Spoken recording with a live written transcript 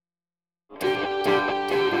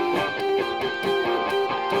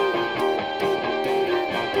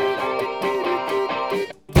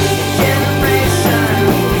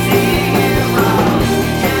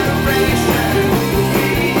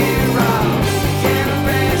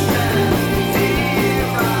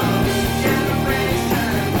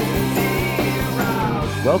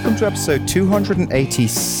Welcome to episode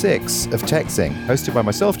 286 of Texting, hosted by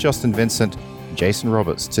myself, Justin Vincent, and Jason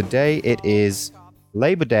Roberts. Today it is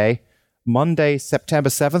Labor Day, Monday, September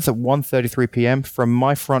 7th at 1:33 p.m. from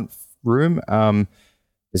my front room.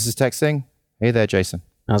 This is Texting. Hey there, Jason.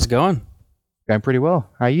 How's it going? Going pretty well.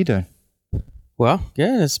 How are you doing? Well,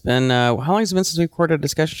 yeah, it's been, how long has it been since we recorded a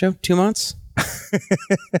discussion show? 2 months?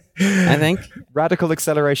 I think. Radical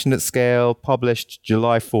Acceleration at Scale, published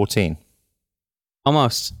July 14.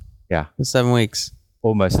 Almost. Yeah. 7 weeks.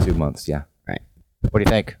 Almost 2 months, yeah. Right. What do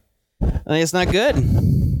you think? I think it's not good.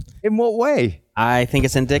 In what way? I think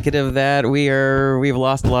it's indicative that we've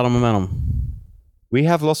lost a lot of momentum. We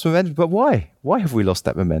have lost momentum, but why? Why have we lost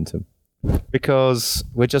that momentum? Because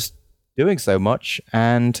we're just doing so much,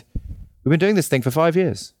 and we've been doing this thing for 5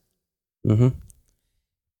 years. Mm-hmm.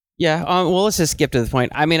 Yeah. Well, let's just skip to the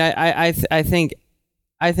point. I mean, I think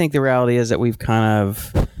the reality is that we've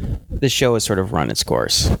the show has sort of run its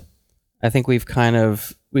course. I think we've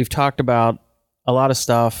talked about a lot of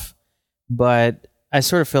stuff, but I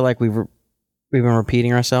sort of feel like we've been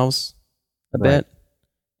repeating ourselves a bit,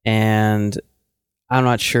 and I'm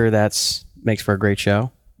not sure makes for a great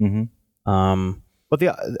show. Mm-hmm. But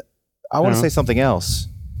I want to say something else.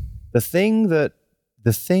 The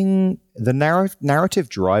narrative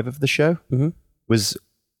drive of the show was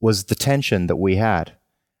the tension that we had.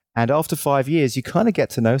 And after 5 years, you kind of get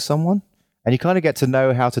to know someone, and you kind of get to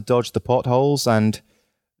know how to dodge the potholes, and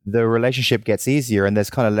the relationship gets easier, and there's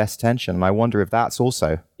kind of less tension. And I wonder if that's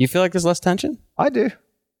also. You feel like there's less tension? I do.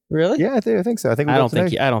 Really? Yeah, I do. I think so. I don't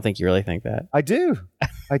think you really think that. I do.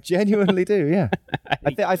 I genuinely do. Yeah.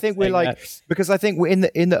 I think we're like that. Because I think in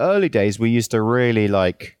the early days we used to really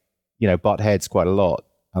butt heads quite a lot,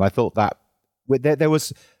 and I thought that there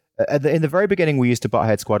was. In the very beginning, we used to butt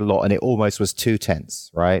heads quite a lot, and it almost was too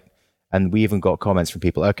tense, right? And we even got comments from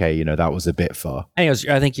people, okay, that was a bit far. I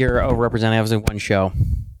think you're overrepresenting. It was in one show.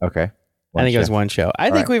 Okay. It was one show.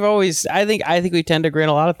 I think we tend to agree on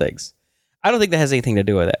a lot of things. I don't think that has anything to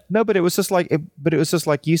do with it. No, but it was just like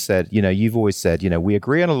you said, you've always said, we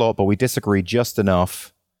agree on a lot, but we disagree just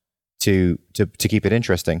enough to keep it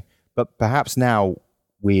interesting. But perhaps now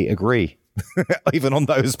we agree even on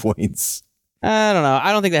those points. I don't know.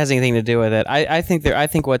 I don't think that has anything to do with it. I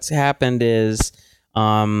think what's happened is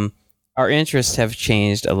our interests have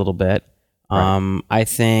changed a little bit. Right. I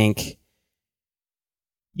think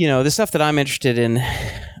the stuff that I'm interested in,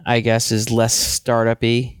 I guess, is less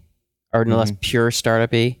startup-y or less pure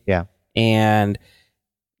startup-y. Yeah. And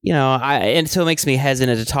and so it makes me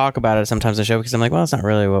hesitant to talk about it sometimes on the show, because I'm like, well, it's not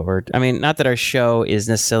really not that our show is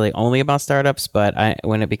necessarily only about startups, but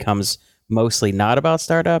when it becomes mostly not about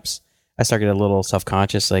startups, I start getting a little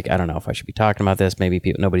self-conscious, like, I don't know if I should be talking about this.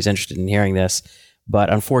 Maybe nobody's interested in hearing this.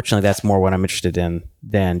 But unfortunately, that's more what I'm interested in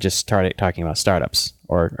than just talking about startups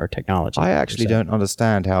or technology. I actually don't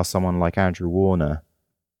understand how someone like Andrew Warner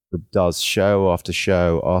does show after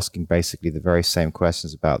show asking basically the very same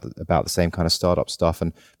questions about the same kind of startup stuff.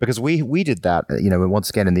 And because we did that,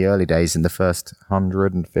 once again in the early days, in the first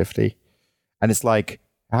 150. And it's like,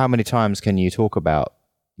 how many times can you talk about,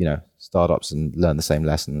 startups and learn the same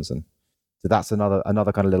lessons? And so that's another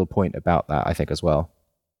kind of little point about that, I think, as well.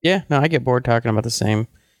 Yeah, no, I get bored talking about the same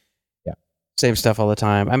stuff all the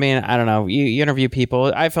time. I mean, I don't know. You interview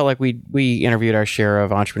people. I felt like we interviewed our share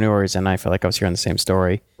of entrepreneurs, and I felt like I was hearing the same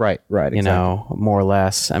story. Right. Exactly. More or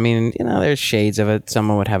less. I mean, there's shades of it.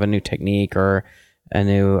 Someone would have a new technique or a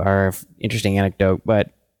new or interesting anecdote, but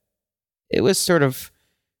it was sort of,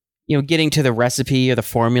 getting to the recipe or the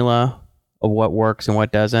formula of what works and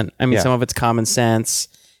what doesn't. I mean, some of it's common sense.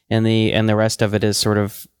 And the rest of it is sort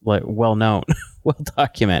of like well known, well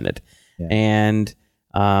documented, and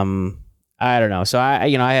I don't know. So I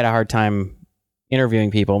had a hard time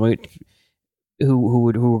interviewing people who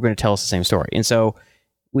were going to tell us the same story, and so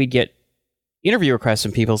we'd get interview requests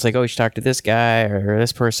from people. It's like, oh, you should talk to this guy or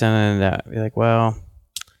this person, and be like, well,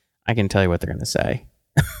 I can tell you what they're going to say,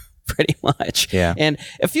 pretty much. Yeah. And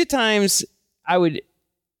a few times I'd be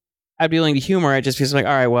willing to humor it, just because I'm like,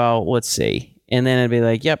 all right, well, let's see. And then it'd be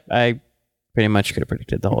like, yep, I pretty much could have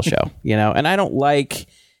predicted the whole show, And I don't like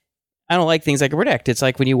things I can predict. It's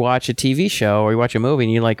like when you watch a TV show or you watch a movie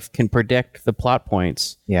and you can predict the plot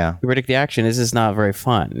points. Yeah. You predict the action. This is not very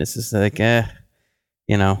fun. This is like,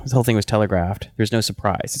 this whole thing was telegraphed. There's no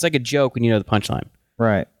surprise. It's like a joke when you know the punchline.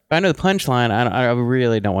 Right. If I know the punchline, I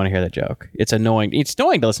really don't want to hear that joke. It's annoying. It's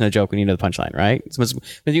annoying to listen to a joke when you know the punchline, right?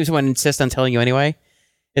 When someone insists on telling you anyway.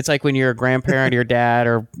 It's like when you're a grandparent or your dad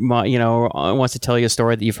or, wants to tell you a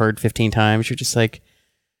story that you've heard 15 times. You're just like,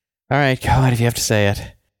 all right, go ahead if you have to say it.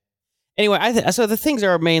 Anyway, so the things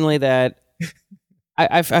are mainly that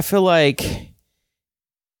I feel like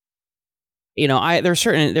there's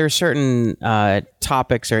certain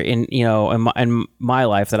topics in my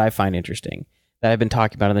life that I find interesting that I've been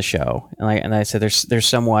talking about on the show, and I said there's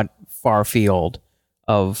somewhat far field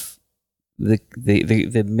of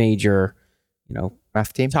the major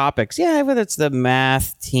Math team topics. Yeah, whether it's the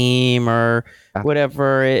math team or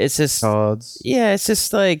whatever, it's just cards. Yeah, it's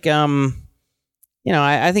just like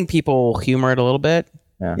I think people humor it a little bit.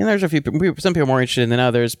 Yeah. There's a few people, some people are more interested than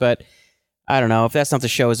others, but I don't know if that's not the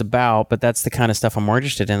show is about. But that's the kind of stuff I'm more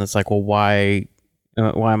interested in. It's like, well, why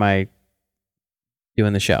am I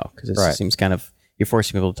doing the show? Because it seems kind of you're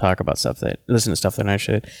forcing people to talk about listen to stuff that I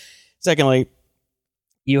should. Secondly,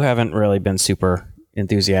 you haven't really been super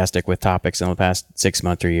enthusiastic with topics in the past 6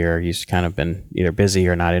 months or year. You've kind of been either busy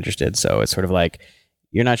or not interested. So it's sort of like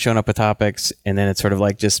you're not showing up with topics, and then it's sort of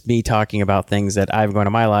like just me talking about things that I've gone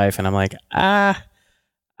in my life, and I'm like, I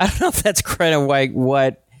don't know if that's kind of like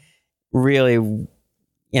what really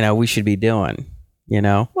we should be doing.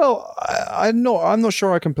 Well, I'm not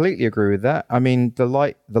sure I completely agree with that. I mean, the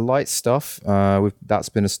light stuff, that's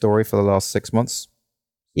been a story for the last 6 months.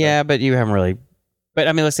 Yeah, but you haven't really. But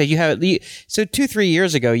I mean, let's say you have so 2-3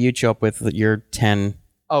 years ago, you'd show up with your 10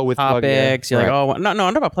 with topics. Plug, yeah. You're like, no, I'm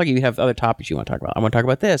not about plugging. You have other topics you want to talk about. I want to talk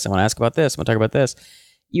about this. I want to ask about this. I want to talk about this.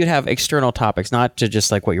 You'd have external topics, not to just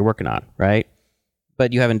like what you're working on, right?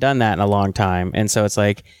 But you haven't done that in a long time, and so it's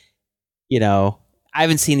like, I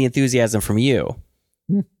haven't seen the enthusiasm from you.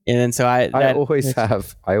 And so I always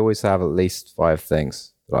have at least 5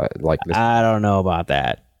 things that I like. I don't know about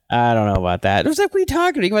that. It was like, what are you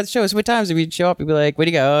talking about the show? So many times if you'd show up, you'd be like, where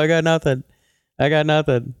do you go? Oh, I got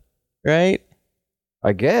nothing. Right?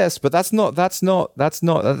 I guess, but that's at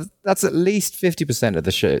least 50% of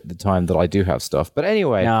the time that I do have stuff. But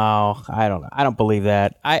anyway. No, I don't know. I don't believe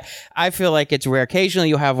that. I feel like it's rare. Occasionally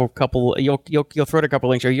you'll have a couple, you'll throw out a couple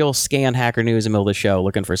links, or you'll scan Hacker News in the middle of the show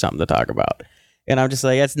looking for something to talk about. And I'm just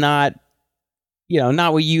like, that's not,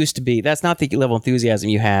 not what you used to be. That's not the level of enthusiasm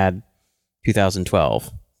you had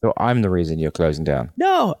 2012. So I'm the reason you're closing down.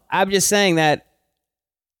 No, I'm just saying that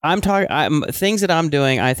things that I'm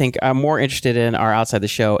doing, I think I'm more interested in are outside the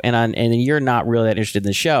show, and you're not really that interested in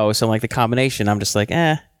the show. So like the combination, I'm just like,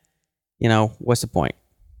 what's the point?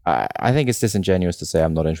 I think it's disingenuous to say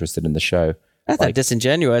I'm not interested in the show. That's not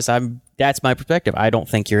disingenuous. That's my perspective. I don't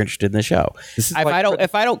think you're interested in the show.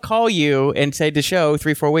 If I don't call you and say the show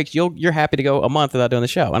 3-4 weeks, you're happy to go a month without doing the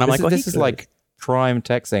show. And I'm like, this is like prime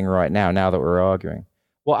texting right now. Now that we're arguing.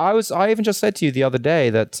 Well, I even just said to you the other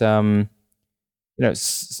day that,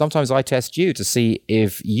 sometimes I test you to see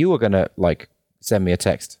if you are going to like send me a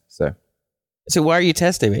text. So why are you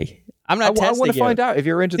testing me? I'm not testing you. I want to find out if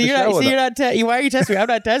you're into the show. Why are you testing me? I'm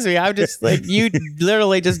not testing me. I'm just like, you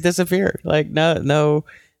literally just disappeared. Like, no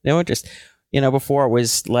interest. Before it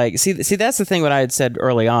was like, see, that's the thing what I had said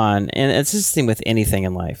early on. And it's just the thing with anything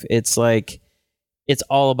in life. It's like, it's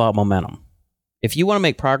all about momentum. If you want to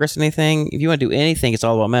make progress in anything, if you want to do anything, it's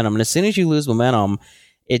all about momentum. And as soon as you lose momentum,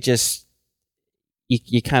 it just,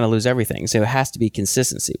 you kind of lose everything. So it has to be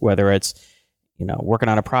consistency, whether it's, working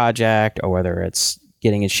on a project or whether it's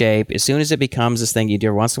getting in shape. As soon as it becomes this thing you do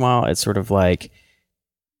every once in a while, it's sort of like,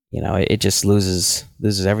 it just loses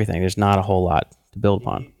everything. There's not a whole lot to build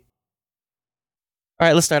upon. All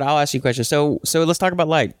right, let's start. I'll ask you a question. So let's talk about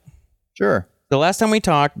Light. Sure. The last time we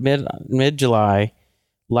talked, mid-July,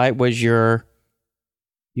 Light was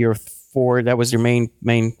that was your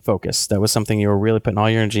main focus. That was something you were really putting all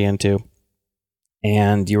your energy into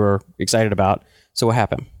and you were excited about. So what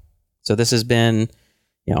happened? So this has been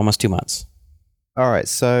almost 2 months. All right.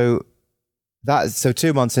 So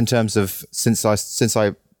 2 months in terms of since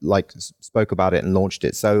I like spoke about it and launched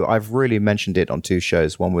it. So I've really mentioned it on 2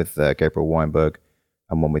 shows, one with Gabriel Weinberg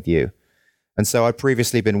and one with you. And so I'd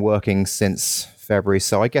previously been working since February.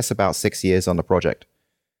 So I guess about 6 years on the project.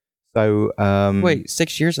 So wait,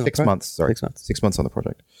 6 years on 6 months, sorry. 6 months. 6 months on the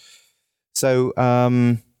project. So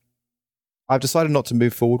I've decided not to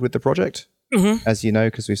move forward with the project, as you know,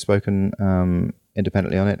 because we've spoken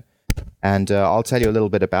independently on it. And I'll tell you a little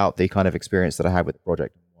bit about the kind of experience that I had with the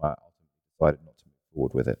project and why I decided not to move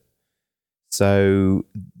forward with it. So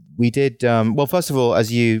we did, well, first of all,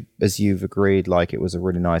 as you've agreed, like it was a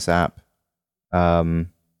really nice app. The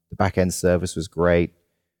back-end service was great.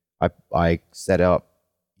 I set up,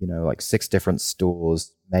 like 6 different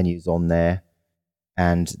stores, menus on there,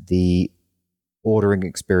 and the ordering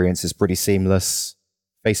experience is pretty seamless.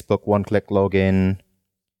 Facebook one-click login,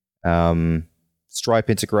 Stripe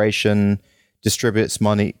integration, distributes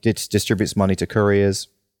money to couriers,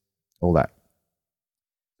 all that.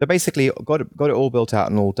 So basically, got it all built out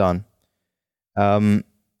and all done.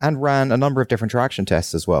 and ran a number of different traction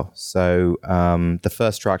tests as well. So the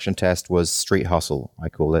first traction test was street hustle, I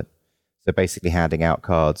call it. So basically handing out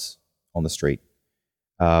cards on the street.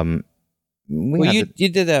 You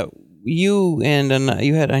did that. You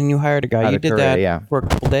hired a guy. You did that for a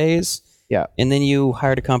couple days. Yeah. And then you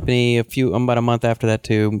hired a company about a month after that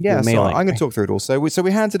to do mailing. So I'm going to talk through it all. So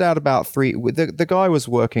we handed out about 3. The guy was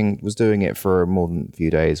doing it for more than a few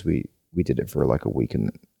days. We did it for like a week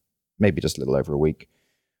and maybe just a little over a week.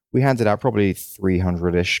 We handed out probably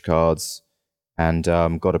 300-ish cards and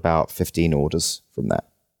got about 15 orders from that.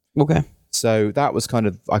 Okay. So that was kind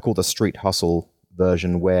of, I call the street hustle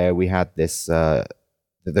version, where we had this, the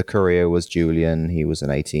courier was Julian. He was an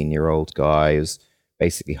 18-year-old guy who was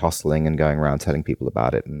basically hustling and going around telling people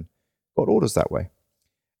about it, and got orders that way.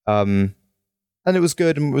 And it was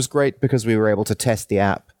good, and it was great because we were able to test the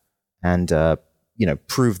app and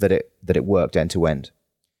prove that it worked end to end.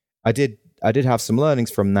 I did have some learnings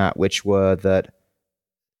from that, which were that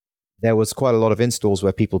there was quite a lot of installs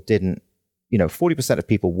where people didn't, 40% of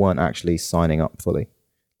people weren't actually signing up fully.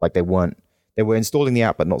 Like they were installing the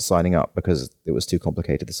app but not signing up because it was too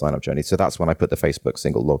complicated, the sign up journey. So that's when I put the Facebook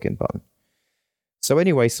single login button. So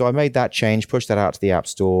anyway, I made that change, pushed that out to the App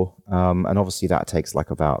Store, and obviously that takes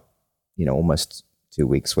like about, almost 2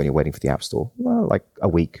 weeks when you're waiting for the App Store. Well, like a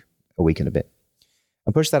week and a bit.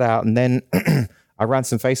 I pushed that out, and then I ran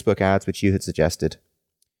some Facebook ads, which you had suggested.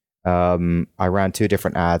 I ran 2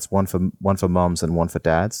 different ads, one for moms and one for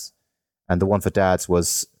dads. And the one for dads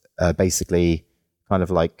was basically kind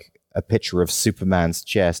of like a picture of Superman's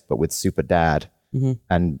chest, but with Super Dad. Mm-hmm.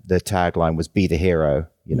 And the tagline was "Be the hero."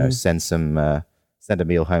 Mm-hmm. Send a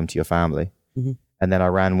meal home to your family. Mm-hmm. And then I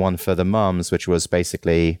ran one for the mums, which was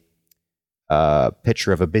basically a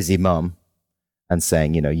picture of a busy mum and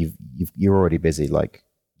saying, you're already busy, like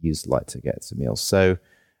use light to get some meals. So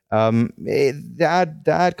the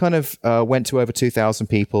ad kind of went to over 2,000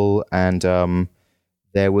 people, and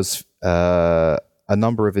there was a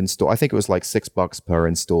number of install. I think it was like $6 per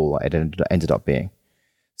install. It ended up being.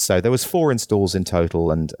 So there was 4 installs in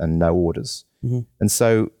total, and no orders. Mm-hmm. And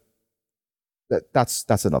so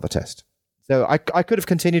that's another test. So I could have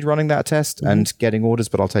continued running that test mm-hmm. and getting orders,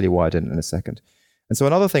 but I'll tell you why I didn't in a second. And so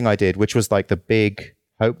another thing I did, which was like the big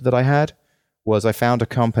hope that I had, was I found a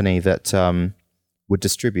company that would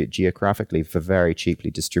distribute geographically for very cheaply,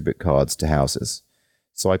 distribute cards to houses.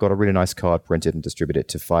 So I got a really nice card printed and distributed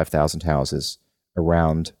to 5,000 houses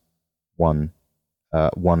around one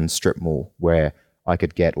strip mall where I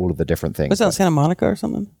could get all of the different things. Was that Santa Monica or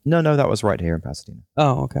something? No, that was right here in Pasadena.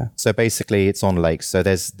 Oh, okay. So basically it's on lakes. So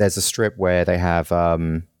there's a strip where they have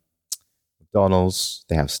McDonald's,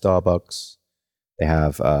 they have Starbucks, they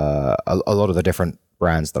have a lot of the different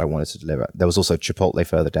brands that I wanted to deliver. There was also Chipotle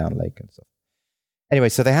further down lake and stuff. Anyway,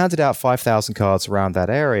 so they handed out 5,000 cards around that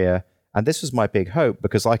area, and this was my big hope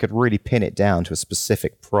because I could really pin it down to a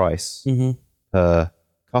specific price mm-hmm. per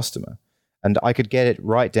customer. And I could get it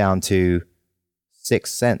right down to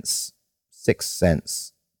 6 cents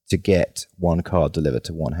to get one card delivered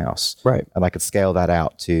to one house. Right. And I could scale that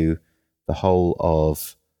out to the whole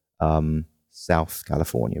of South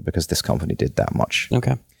California because this company did that much.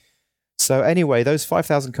 Okay. So anyway, those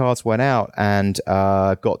 5,000 cards went out and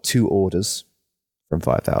got 2 orders from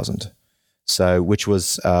 5,000. So which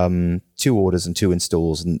was 2 orders and 2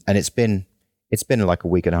 installs. And it's been like a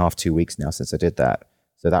week and a half, 2 weeks now since I did that.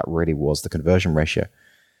 So that really was the conversion ratio.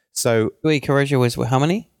 So wait, conversion was how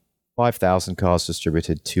many? 5,000 cards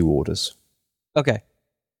distributed, 2 orders. Okay.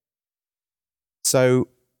 So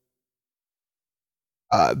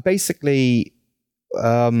basically,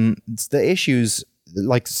 the issues,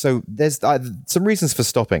 like, so there's some reasons for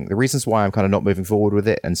stopping, the reasons why I'm kind of not moving forward with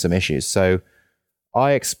it, and some issues. So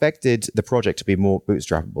I expected the project to be more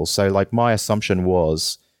bootstrappable. So like my assumption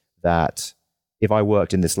was that if I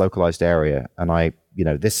worked in this localized area and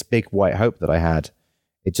this big white hope that I had,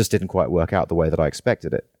 it just didn't quite work out the way that I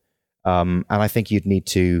expected it. And I think you'd need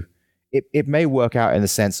to, it may work out in the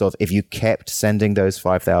sense of if you kept sending those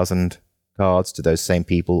 5,000 cards to those same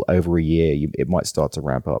people over a year, it might start to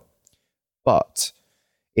ramp up. But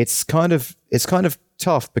it's kind of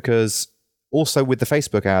tough because also with the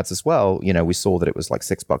Facebook ads as well, we saw that it was like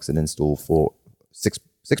 $6 an install for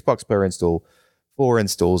 $6 per install, 4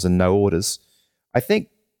 installs and no orders. I think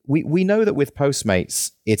we know that with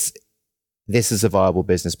Postmates, this is a viable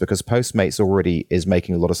business because Postmates already is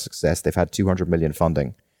making a lot of success. They've had 200 million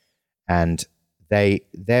funding, and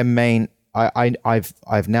their main.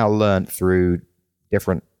 I've now learned through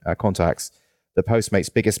different contacts that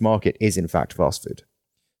Postmates' biggest market is in fact fast food.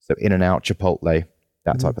 So In-N-Out, Chipotle,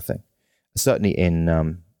 that type of thing. Certainly in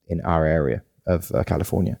our area of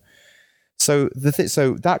California. So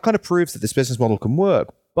so that kind of proves that this business model can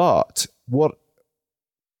work. But what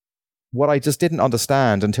I just didn't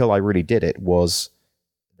understand until I really did it was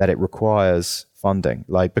that it requires funding.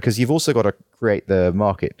 Like, because you've also got to create the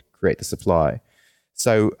market, create the supply.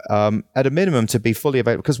 So at a minimum, to be fully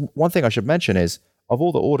available, because one thing I should mention is, of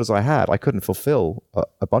all the orders I had, I couldn't fulfill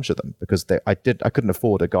a bunch of them because I couldn't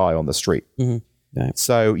afford a guy on the street. Mm-hmm. Right.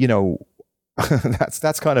 So, you know,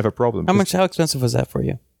 that's kind of a problem. How expensive was that for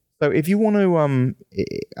you? So if you want to,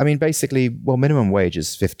 I mean, basically, well, minimum wage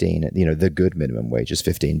is 15. You know, the good minimum wage is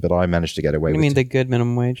 15, but I managed to get away What do with you mean the good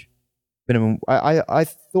minimum wage? minimum. I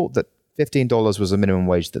thought that $15 was a minimum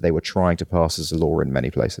wage that they were trying to pass as a law in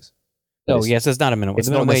many places. Oh, yes, it's not a minimum. It's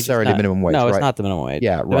the minimum not wage is necessarily minimum wage. No, it's right? not the minimum wage.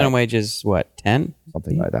 Yeah, The right. minimum wage is what, 10?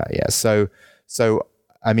 Something like that. Yeah. So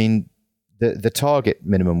I mean, the target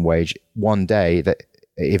minimum wage one day that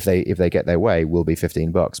if they get their way will be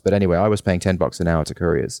 $15. But anyway, I was paying $10 an hour to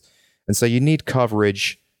couriers, and so you need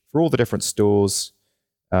coverage for all the different stores,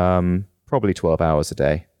 probably 12 hours a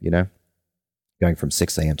day. You know, going from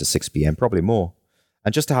 6 a.m. to 6 p.m. probably more,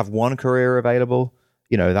 and just to have one courier available,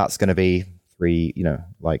 you know, that's going to be three. You know,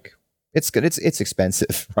 like it's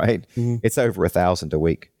expensive, right? Mm-hmm. It's over $1,000 a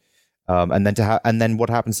week. And then what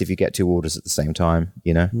happens if you get two orders at the same time?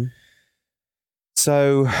 You know, Mm-hmm.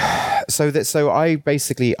 so I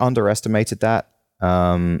basically underestimated that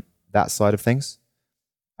side of things.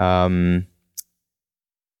 And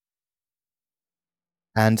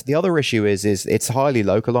the other issue is it's highly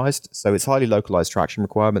localized. So it's highly localized traction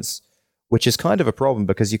requirements, which is kind of a problem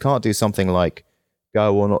because you can't do something like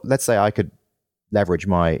go on. Let's say I could leverage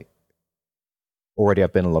my. Already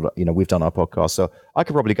I've been a lot of, you know, we've done our podcast, so I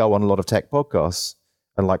could probably go on a lot of tech podcasts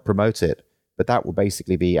and like promote it, but that will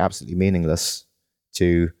basically be absolutely meaningless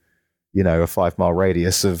to, you know, a 5-mile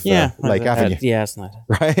radius of Lake Avenue. Yeah, it's not.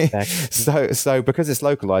 Right. Exactly. So because it's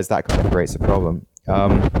localized, that kind of creates a problem.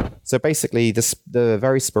 So basically the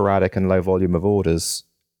very sporadic and low volume of orders,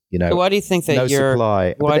 you know, So why do you think that no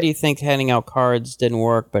supply. Why do you think handing out cards didn't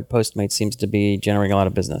work, but Postmates seems to be generating a lot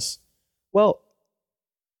of business? Well,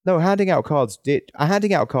 no, handing out cards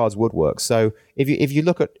would work. So if you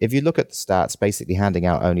look at the stats, basically handing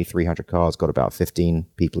out only 300 cards got about 15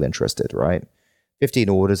 people interested, right? 15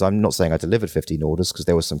 orders. I'm not saying I delivered 15 orders because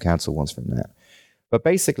there were some cancelled ones from that. But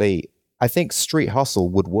basically, I think Street Hustle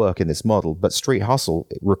would work in this model, but Street Hustle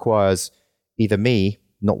requires either me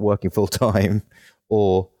not working full time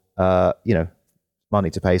or you know, money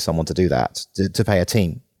to pay someone to do that, to pay a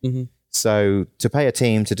team. Mm-hmm. So to pay a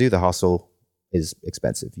team to do the hustle is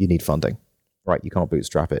expensive. You need funding, right? You can't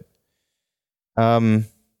bootstrap it.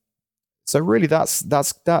 So really, that's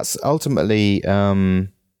ultimately.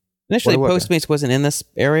 Initially, Postmates wasn't in this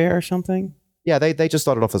area or something. Yeah, they just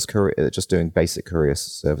started off as just doing basic courier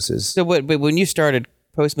services. So, but when you started,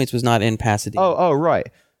 Postmates was not in Pasadena. Oh, right.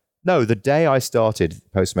 No, the day I started,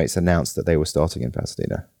 Postmates announced that they were starting in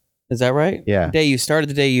Pasadena. Is that right? Yeah. The day you started,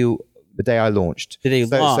 the day I launched.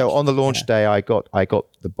 So on the launch day, I got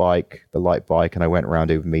the light bike, and I went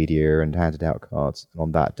around Uber Media and handed out cards. And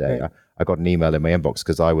on that day, Right. I got an email in my inbox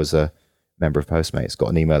because I was a member of Postmates.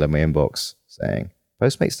 Got an email in my inbox saying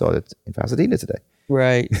Postmates started in Pasadena today.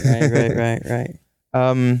 Right.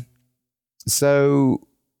 So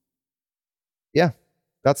yeah,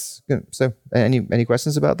 that's good. So any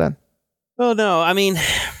questions about that? Well, no. I mean,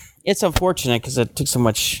 it's unfortunate because it took so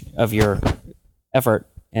much of your effort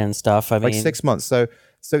and stuff. I mean, 6 months. So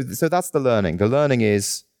that's the learning. The learning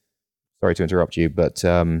is, sorry to interrupt you, but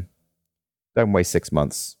don't waste 6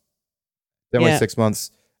 months. Don't waste 6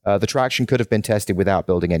 months. The traction could have been tested without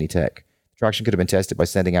building any tech. The traction could have been tested by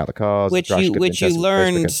sending out the cars. which you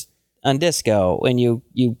learned on Disco when you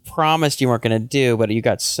promised you weren't going to do, but you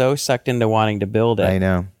got so sucked into wanting to build it. I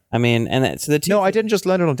know. I mean, and that's the two. No, I didn't just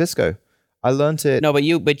learn it on Disco. I learned it. No, but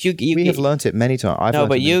you we have learned it many times. No,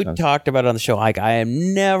 but you talked about it on the show. Like, I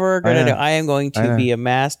am never going to do. I am going to be a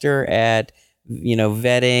master at, you know,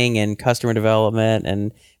 vetting and customer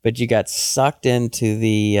development, but you got sucked into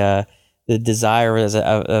the desire of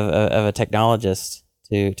a technologist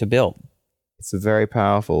to build. It's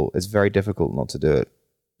very difficult not to do it.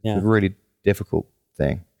 Yeah. It's a really difficult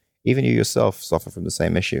thing. Even you yourself suffer from the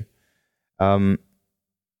same issue.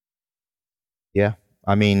 Yeah,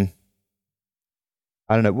 I mean,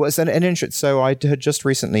 I don't know. What's an interest? So I had just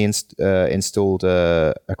recently installed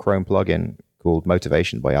a Chrome plugin called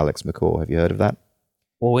Motivation by Alex McCaw. Have you heard of that?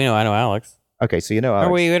 Well, I know Alex. Okay, so you know Alex.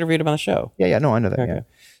 Or we interviewed him on the show. Yeah, no, I know that. Okay. Yeah.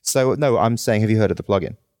 So no, I'm saying, have you heard of the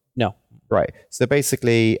plugin? No. Right. So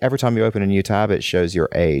basically, every time you open a new tab, it shows your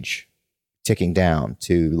age ticking down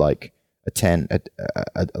to like a 10,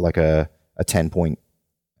 like a 10-point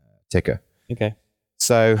ticker. Okay.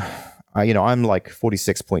 So I'm like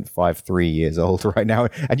 46.53 years old right now,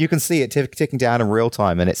 and you can see it ticking down in real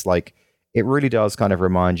time, and it's like it really does kind of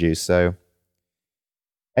remind you. So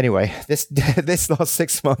anyway, this this last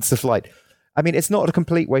 6 months of like, I mean, it's not a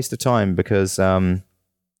complete waste of time because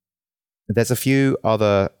there's a few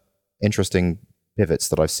other interesting pivots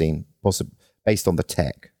that I've seen, possibly based on the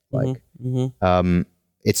tech. Like,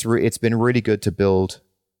 it's been really good to build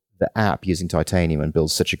the app using Titanium and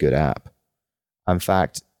build such a good app. In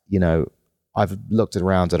fact, I've looked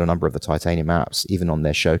around at a number of the Titanium apps, even on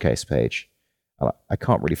their showcase page. I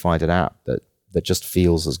can't really find an app that just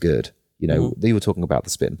feels as good. They were talking about the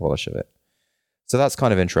spit and polish of it. So that's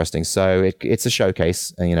kind of interesting. So it's a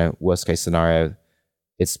showcase, and worst case scenario,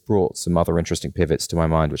 it's brought some other interesting pivots to my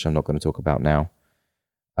mind, which I'm not going to talk about now.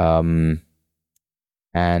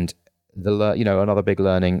 And another big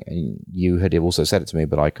learning, and you had also said it to me,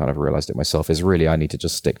 but I kind of realized it myself, is really I need to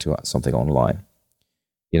just stick to something online.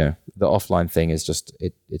 The offline thing is just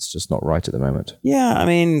it's just not right at the moment. Yeah, I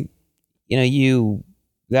mean,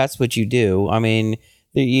 that's what you do. I mean,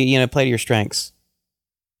 play to your strengths.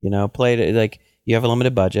 Play to, like, you have a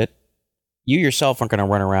limited budget. You yourself aren't going to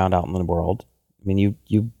run around out in the world. I mean,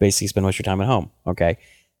 you basically spend most of your time at home. Okay,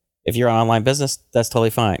 if you're an online business, that's totally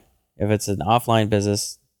fine. If it's an offline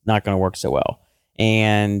business, not going to work so well,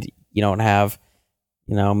 and you don't have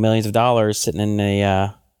millions of dollars sitting in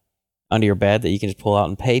a under your bed that you can just pull out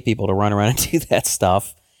and pay people to run around and do that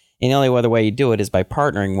stuff. And the only other way you do it is by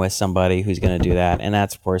partnering with somebody who's going to do that. And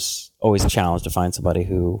that's, of course, always a challenge to find somebody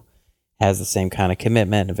who has the same kind of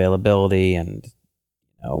commitment and availability and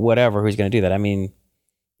whatever, who's going to do that. I mean,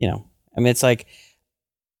 it's like,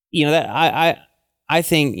 that I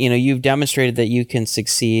think, you've demonstrated that you can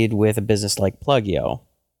succeed with a business like Plugio.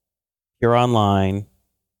 You're online,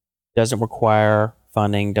 doesn't require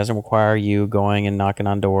funding, doesn't require you going and knocking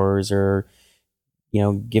on doors or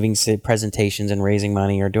giving presentations and raising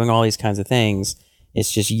money or doing all these kinds of things. It's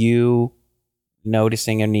just you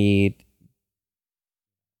noticing a need,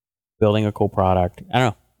 building a cool product. I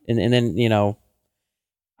don't know, and then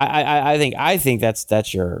I think that's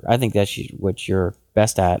what you're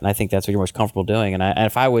best at, and I think that's what you're most comfortable doing. And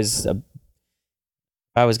if I was going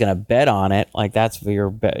to bet on it, like, that's where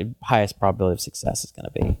your highest probability of success is going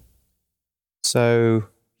to be. So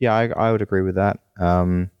yeah, I would agree with that.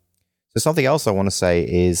 So something else I want to say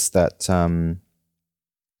is that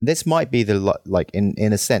this might be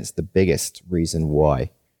in a sense the biggest reason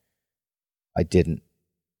why I couldn't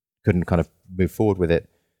kind of move forward with it.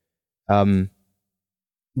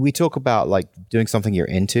 We talk about like doing something you're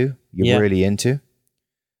really into.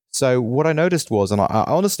 So what I noticed was, and I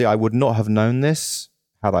honestly I would not have known this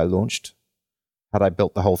had I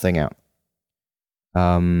built the whole thing out.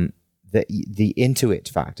 The into it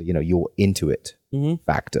factor, you're into it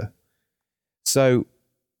factor. So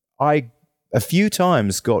I a few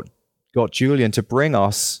times got Julian to bring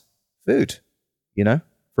us food,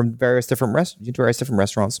 from various different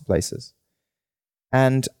restaurants and places.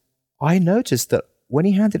 And I noticed that when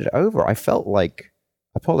he handed it over, I felt like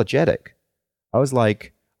apologetic. I was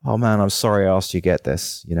like, "Oh man, I'm sorry I asked you to get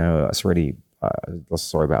this. That's really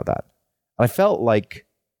sorry about that." I felt like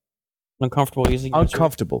uncomfortable using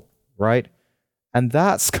uncomfortable, right? And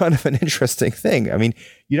that's kind of an interesting thing. I mean,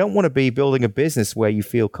 you don't want to be building a business where you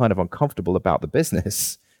feel kind of uncomfortable about the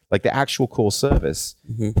business, like the actual core service.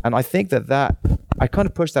 Mm-hmm. And I think that I kind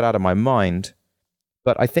of pushed that out of my mind,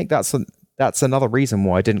 but I think that's another reason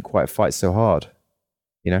why I didn't quite fight so hard,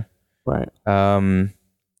 Right. And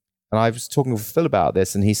I was talking with Phil about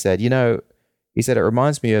this, and he said, it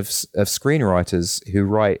reminds me of screenwriters who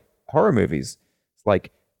write horror movies. It's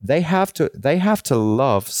like, they have to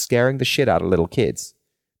love scaring the shit out of little kids.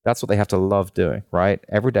 That's what they have to love doing, right?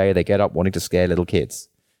 Every day they get up wanting to scare little kids.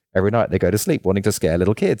 Every night they go to sleep wanting to scare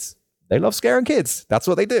little kids. They love scaring kids. That's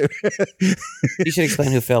what they do. You should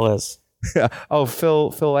explain who Phil is. Oh,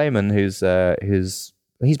 Phil Amon, he's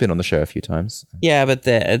been on the show a few times. Yeah, but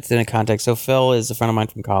it's in a context. So Phil is a friend of mine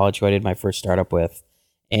from college who I did my first startup with,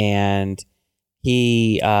 and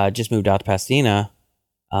he just moved out to Pasadena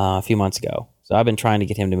a few months ago. So I've been trying to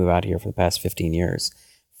get him to move out here for the past 15 years.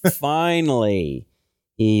 Finally,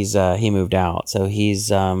 he moved out. So he's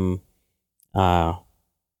so you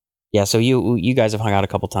guys have hung out a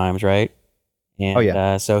couple times, right? And, oh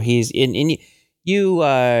yeah. So he's you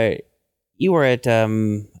were at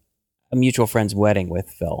a mutual friend's wedding with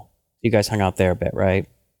Phil. You guys hung out there a bit, right?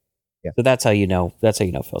 Yeah. So that's how you know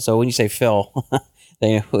Phil. So when you say Phil,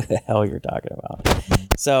 they know who the hell you're talking about.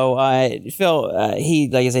 So Phil, he,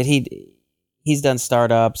 like I said, he's done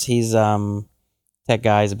startups. He's tech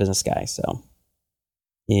guy. He's a business guy. So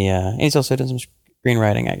yeah, and he's also done some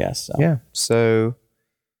screenwriting, I guess. So. Yeah. So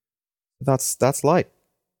That's light.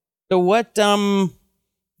 So what?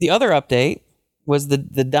 The other update was the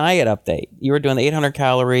diet update. You were doing the 800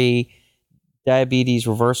 calorie diabetes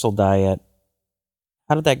reversal diet.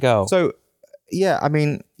 How did that go? So, yeah, I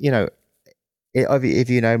mean, if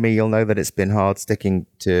you know me, you'll know that it's been hard sticking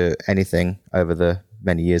to anything over the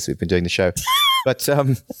many years we've been doing the show. But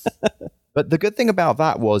but the good thing about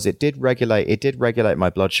that was it did regulate my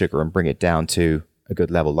blood sugar and bring it down to a good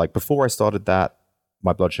level. Like before I started that,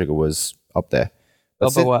 my blood sugar was up there.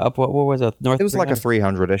 But what was it? it was like a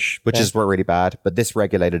 300-ish, which is really bad. But this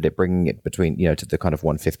regulated it, bringing it between, to the kind of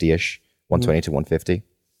 150-ish, 120 to 150.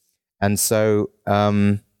 And so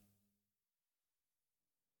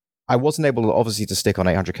I wasn't able to obviously to stick on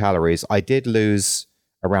 800 calories. I did lose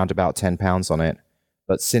around about 10 pounds on it.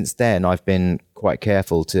 But since then, I've been quite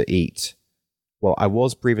careful to eat. Well, I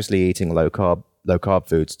was previously eating low carb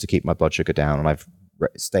foods to keep my blood sugar down, and I've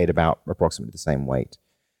stayed about approximately the same weight.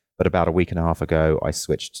 But about a week and a half ago, I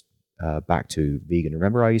switched back to vegan.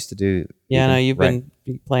 Remember, I used to do. Yeah, no, you've been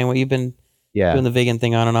playing what you've been doing the vegan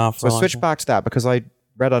thing on and off. So I switched back to that because I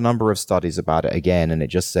read a number of studies about it again, and it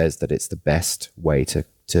just says that it's the best way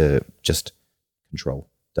to just control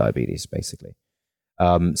diabetes, basically.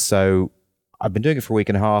 So I've been doing it for a week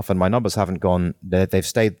and a half, and my numbers haven't gone. They've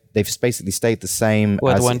basically stayed the same.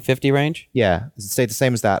 What, the 150 range? Yeah, it's stayed the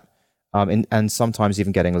same as that, and sometimes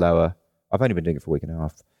even getting lower. I've only been doing it for a week and a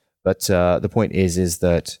half. But the point is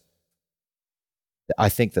that I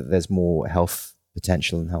think that there's more health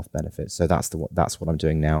potential and health benefits. So that's what I'm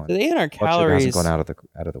doing now. So the 800 calories hasn't gone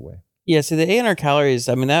out of the way. Yeah, so the 800 calories.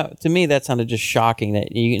 I mean, that to me that sounded just shocking that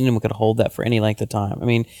anyone could hold that for any length of time. I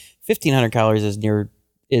mean, 1,500 calories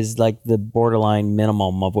is like the borderline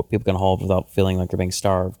minimum of what people can hold without feeling like they're being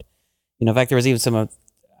starved. In fact, there was even some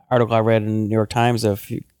article I read in the New York Times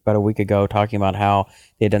about a week ago talking about how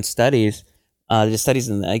they had done studies. They did studies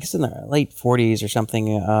in the late 40s or something,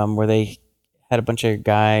 where they had a bunch of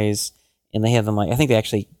guys and they had them I think they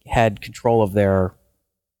actually had control of their,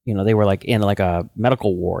 they were like in like a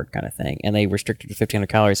medical ward kind of thing, and they restricted to 1,500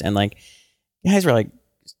 calories, and like guys were like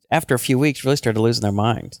after a few weeks really started losing their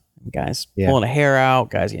mind. Guys pulling a hair out,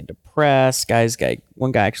 guys getting depressed,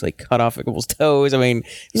 one guy actually cut off a couple's toes. I mean,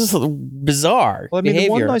 this is bizarre. Well, I mean,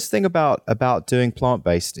 behavior. The one nice thing about doing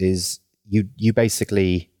plant-based is you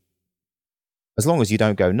basically, as long as you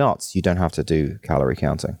don't go nuts, you don't have to do calorie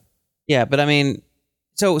counting. Yeah, but I mean,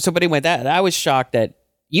 but anyway, that I was shocked that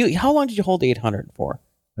how long did you hold 800 for?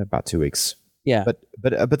 About 2 weeks. Yeah. But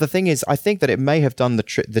the thing is, I think that it may have done the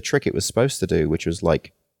trick it was supposed to do, which was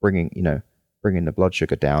like bringing the blood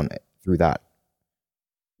sugar down through that.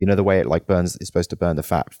 The way it it's supposed to burn the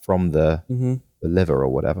fat from the liver or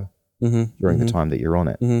whatever during the time that you're on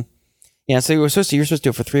it. Mm-hmm. Yeah, so you're supposed to do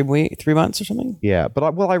it for 3 months or something? Yeah, but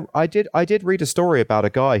I did read a story about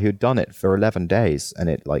a guy who'd done it for 11 days and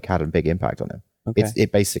it had a big impact on him. Okay.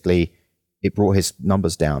 It brought his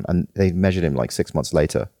numbers down, and they measured him 6 months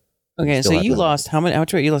later. Okay, so you lost how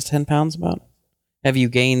much weight? You lost 10 pounds about? Have you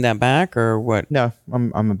gained that back or what? No,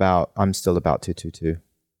 I'm still about 222.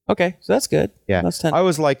 Okay, so that's good. Yeah, that's 10. I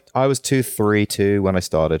was 232 when I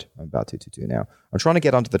started. I'm about 222 now. I'm trying to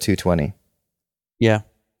get onto the 220. Yeah.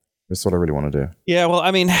 That's what I really want to do. Yeah, well,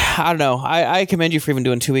 I mean, I don't know. I commend you for even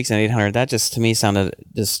doing 2 weeks and 800. That just, to me, sounded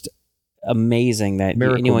just amazing. That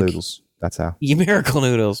Miracle noodles. That's how. Miracle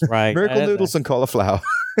noodles, right. Miracle noodles and cauliflower.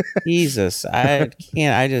 Jesus, I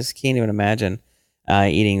just can't even imagine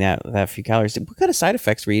eating that few calories. What kind of side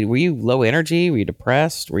effects were you? Were you low energy? Were you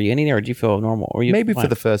depressed? Were you anything, or did you feel normal? Maybe for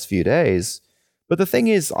the first few days. But the thing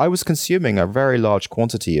is, I was consuming a very large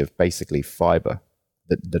quantity of basically fiber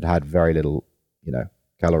that had very little,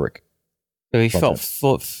 caloric. So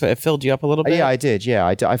it filled you up a little bit? Yeah, I did. Yeah,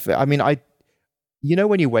 I did. I mean,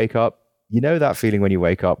 when you wake up, that feeling when you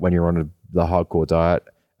wake up when you're on the hardcore diet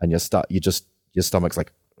and your stomach's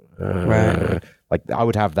like, right. Like I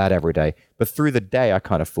would have that every day. But through the day, I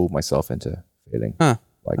kind of fooled myself into feeling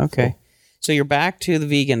okay. Full. So you're back to the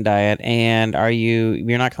vegan diet, and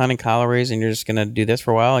you're not counting calories, and you're just gonna do this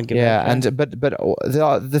for a while and get back to but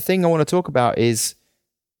the thing I want to talk about is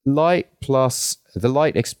light plus the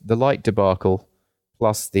light debacle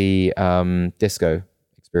plus the disco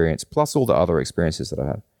experience plus all the other experiences that I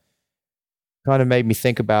had kind of made me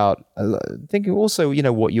think about thinking also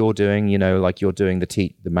what you're doing, like you're doing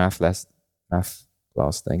the math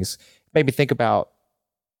class things. Made me think about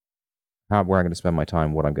where I'm going to spend my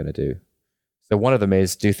time, what I'm going to do. So one of them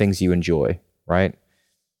is do things you enjoy, right?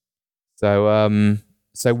 So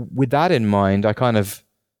with that in mind, I kind of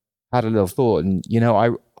had a little thought, and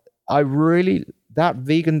I really that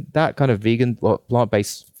kind of vegan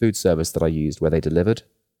plant-based food service that I used where they delivered,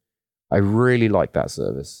 I really liked that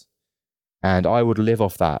service. and I would live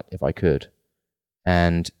off that if I could.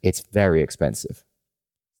 And it's very expensive,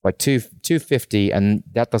 like $250, and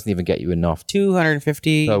that doesn't even get you enough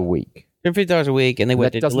 $250 per week. $250 a week, and they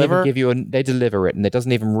would deliver. They deliver it, and it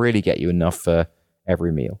doesn't even really get you enough for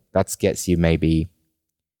every meal. That gets you maybe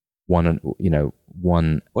one meal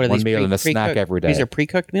and a snack every day. These are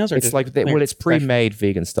pre-cooked meals, or it's like it's pre-made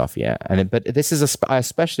vegan stuff, yeah. But this is I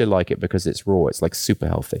especially like it because it's raw. It's like super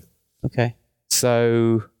healthy. Okay.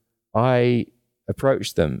 So I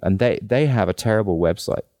approached them, and they have a terrible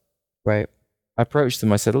website. Right. I approached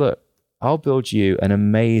them. I said, "Look, I'll build you an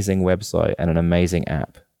amazing website and an amazing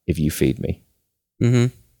app if you feed me."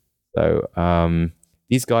 Mm-hmm. So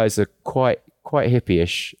these guys are quite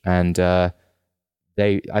hippie-ish, and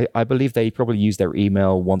I believe they probably use their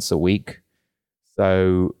email once a week.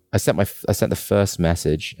 So I sent the first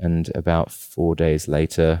message, and about 4 days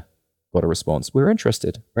later, got a response. We're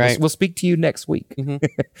interested. Right. We'll speak to you next week. Mm-hmm.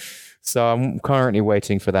 So I'm currently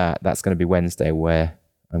waiting for that. That's going to be Wednesday, where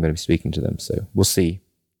I'm going to be speaking to them. So we'll see.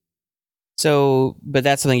 So, but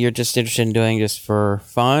that's something you're just interested in doing just for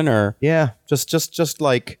fun, or? Yeah, just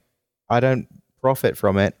like I don't profit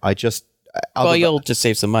from it. I just you'll just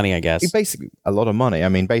save some money, I guess. Basically, a lot of money. I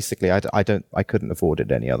mean, basically, I couldn't afford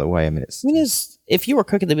it any other way. I mean, if you were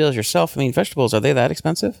cooking the meals yourself, I mean, vegetables, are they that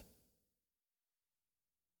expensive?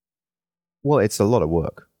 Well, it's a lot of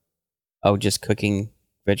work. Oh, just cooking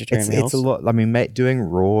vegetarian meals? It's a lot. I mean, doing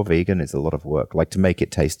raw vegan is a lot of work. Like, to make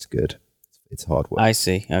it taste good, it's hard work. I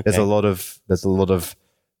see. Okay. There's a lot of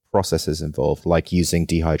processes involved, like using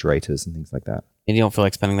dehydrators and things like that. And you don't feel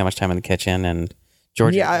like spending that much time in the kitchen and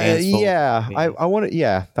Georgia. I want to.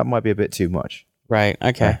 Yeah, that might be a bit too much. Right.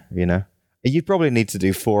 Okay. You'd probably need to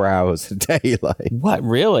do 4 hours a day. Like, what?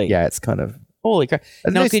 Really? Yeah, it's kind of holy crap.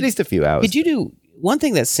 At least a few hours. Could you do one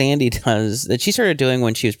thing that Sandy does that she started doing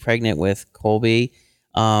when she was pregnant with Colby,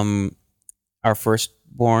 our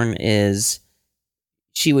firstborn, is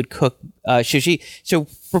she would cook. So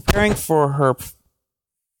preparing for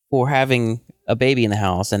having a baby in the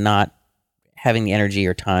house and not having the energy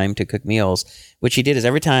or time to cook meals. What she did is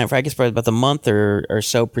every time, for about the month or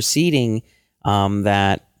so preceding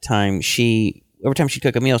that time, every time she'd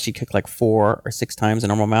cook a meal, she'd cook like 4 or 6 times the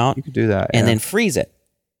normal amount. You could do that. And then freeze it.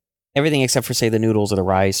 Everything except for, say, the noodles or the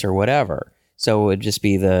rice or whatever. So it would just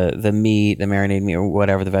be the meat, the marinated meat or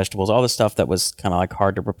whatever, the vegetables, all the stuff that was kind of like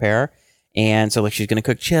hard to prepare. And so like she's going to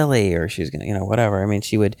cook chili or she's going to, whatever. I mean,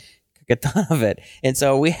 she would cook a ton of it. And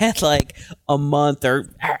so we had like a month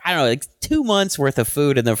or I don't know, like 2 months worth of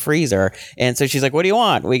food in the freezer. And so she's like, what do you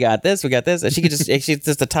want? We got this. And she could just, she's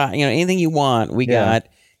just anything you want. We got,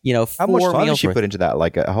 4 How much time did she worth. put into that?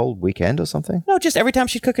 Like a whole weekend or something? No, just every time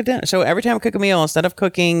she'd cook a dinner. So every time I cook a meal, instead of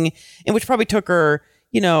cooking, and which probably took her,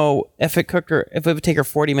 if it would take her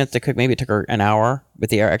 40 minutes to cook, maybe it took her an hour with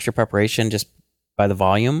the extra preparation just by the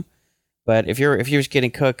volume. But if you're just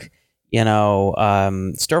getting cook,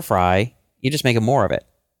 stir fry, you just make more of it,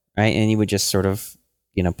 right? And you would just sort of,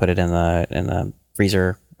 put it in the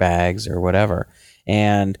freezer bags or whatever.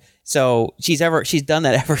 And so she's done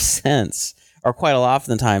that ever since, or quite a lot of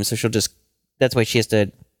the time. So that's why she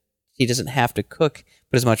doesn't have to put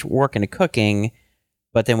as much work into cooking,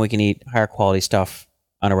 but then we can eat higher quality stuff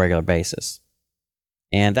on a regular basis.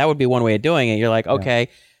 And that would be one way of doing it. You're like, okay,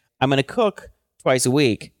 I'm going to cook twice a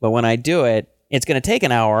week, but when I do it, it's going to take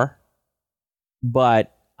an hour,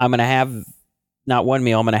 but I'm going to have not one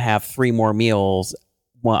meal, I'm going to have 3 more meals.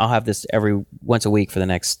 Well, I'll have this once a week for the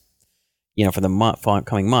next, for the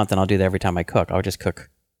coming month, and I'll do that every time I cook. I'll just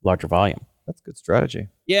cook larger volume. That's a good strategy.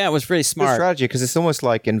 Yeah, it was really smart. Good strategy, because it's almost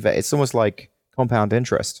like compound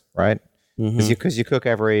interest, right? Because you cook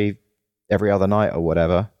every other night or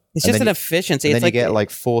whatever. It's just an efficiency. And it's then like you get like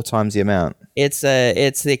 4 times the amount. It's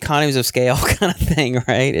the economies of scale kind of thing,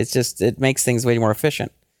 right? It makes things way more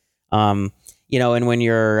efficient. And when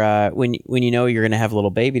you're when you're going to have a little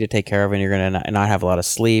baby to take care of, and you're going to not have a lot of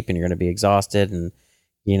sleep, and you're going to be exhausted, and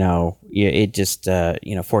it just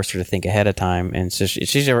forced her to think ahead of time, and so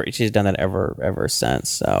she's done that ever since.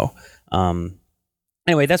 So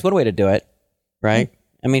anyway, that's one way to do it, right? Mm-hmm.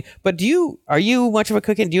 I mean, but are you much of a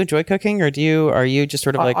cooking? Do you enjoy cooking, or are you just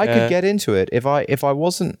sort of like I could get into it if I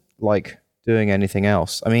wasn't like doing anything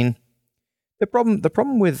else. I mean, the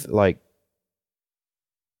problem with like,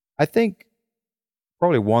 I think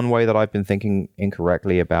probably one way that I've been thinking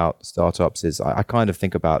incorrectly about startups is I kind of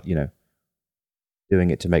think about, doing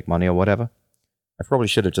it to make money or whatever. I probably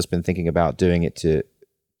should have just been thinking about doing it to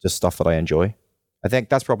just stuff that I enjoy. I think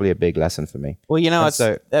that's probably a big lesson for me. Well,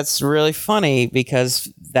 that's really funny,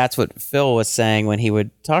 because that's what Phil was saying when he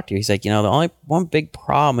would talk to you. He's like, the only one big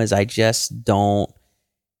problem is I just don't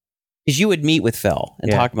because you would meet with Phil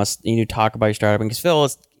and talk about your startup, because Phil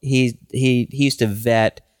he used to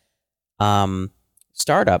vet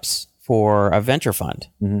startups for a venture fund,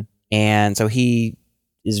 and so he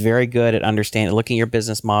is very good at understanding, looking at your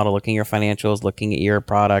business model, looking at your financials, looking at your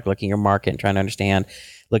product, looking at your market, and trying to understand,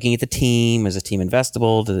 looking at the team. Is the team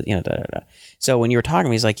investable? So when you were talking to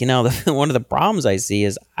me, he's like, one of the problems I see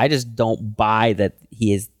is I just don't buy that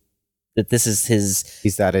this is his.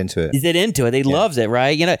 He's that into it. He's that into it. He loves it,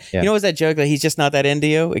 right? You know, what's that joke that he's just not that into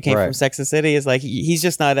you? It came from Sex and the City. It's like, he's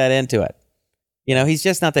just not that into it. He's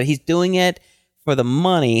just not that. He's doing it for the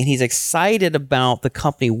money, and he's excited about the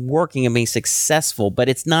company working and being successful, but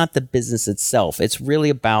it's not the business itself. It's really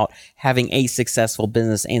about having a successful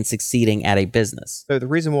business and succeeding at a business. So the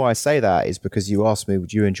reason why I say that is because you asked me,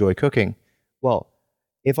 would you enjoy cooking? Well,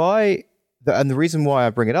 and the reason why I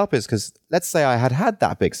bring it up is because let's say I had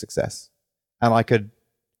that big success, and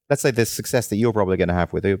let's say the success that you're probably going to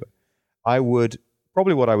have with Uber.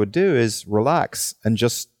 What I would do is relax and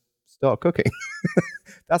just start cooking.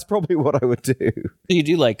 That's probably what I would do. You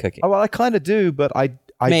do like cooking? Oh, well, I kind of do, but I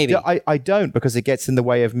don't, because it gets in the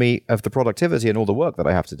way of the productivity and all the work that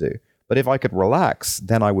I have to do. But if I could relax,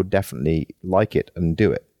 then I would definitely like it and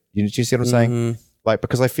do it. Do you see what I'm saying? Like,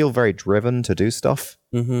 because I feel very driven to do stuff.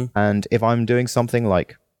 And if I'm doing something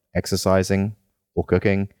like exercising or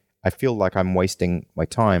cooking, I feel like I'm wasting my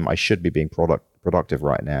time. I should be being productive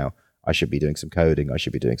right now. I should be doing some coding. I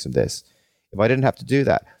should be doing some this. If I didn't have to do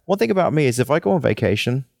that. One thing about me is if I go on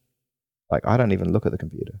vacation, like, I don't even look at the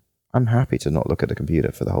computer. I'm happy to not look at the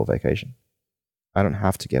computer for the whole vacation. I don't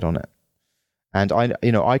have to get on it. And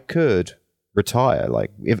I could retire.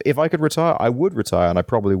 Like, if I could retire, I would retire, and I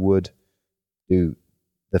probably would do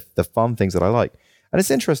the fun things that I like. And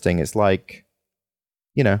it's interesting. It's like,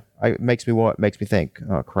 it makes me think,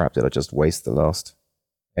 oh crap, did I just waste the last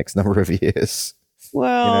X number of years?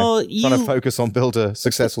 Well, trying to focus on build a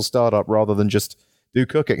successful startup rather than just do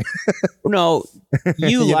cooking. No,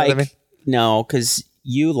 because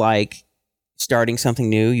you like starting something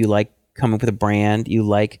new. You like coming up with a brand. You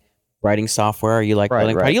like writing software. You like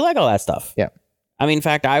building. Right. You like all that stuff. Yeah. I mean, in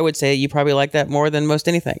fact, I would say you probably like that more than most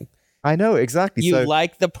anything. I know, exactly. You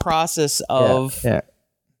like the process of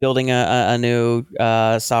building a new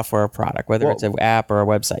software product, whether it's an app or a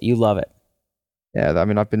website. You love it. Yeah, I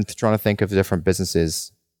mean, I've been trying to think of different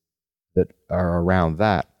businesses that are around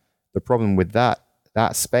that. The problem with that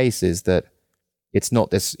space is that it's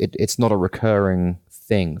not a recurring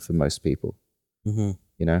thing for most people.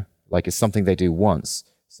 Like, it's something they do once.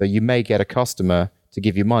 So you may get a customer to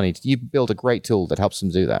give you money. You build a great tool that helps them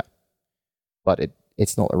do that, but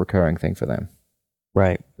it's not a recurring thing for them,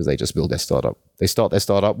 right? Because they just build their startup. They start their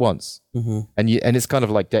startup once, and it's kind of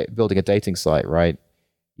like building a dating site, right?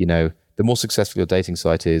 The more successful your dating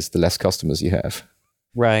site is, the less customers you have.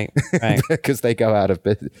 Right. Because they go out of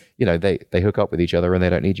business. They hook up with each other and they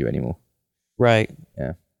don't need you anymore. Right.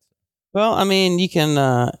 Yeah. Well, I mean, you can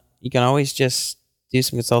always just do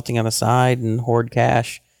some consulting on the side and hoard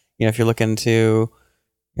cash. If you're looking to,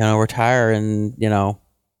 retire in,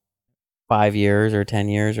 5 years or 10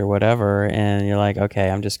 years or whatever, and you're like, okay,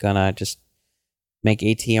 I'm just gonna make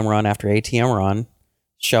ATM run after ATM run,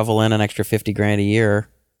 shovel in an extra $50,000 a year.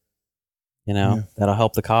 That'll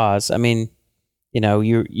help the cause. I mean,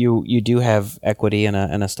 you do have equity in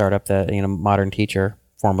a startup that, Modern Teacher,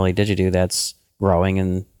 formerly Digidoo, that's growing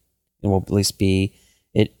and will at least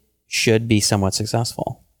it should be somewhat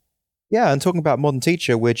successful. Yeah, and talking about Modern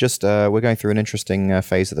Teacher, we're going through an interesting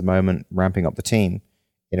phase at the moment, ramping up the team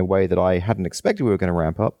in a way that I hadn't expected we were going to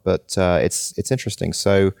ramp up, but it's interesting.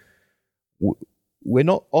 So we're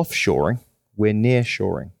not offshoring, we're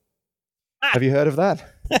nearshoring. Have you heard of that?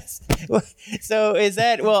 So is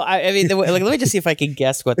that, well, I mean, let me just see if I can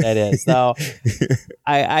guess what that is. So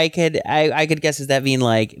I could guess, does that mean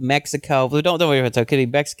like Mexico? Don't worry if it could be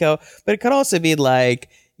Mexico, but it could also be like,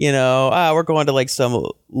 we're going to like some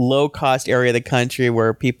low cost area of the country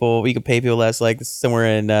where we could pay people less, like somewhere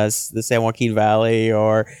in the San Joaquin Valley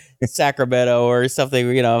or Sacramento or something,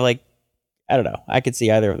 like, I don't know. I could see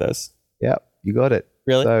either of those. Yeah, you got it.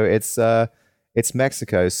 Really? So it's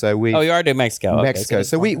Mexico. So you are doing Mexico. Mexico. Okay,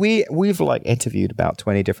 so we've like interviewed about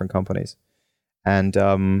 20 different companies and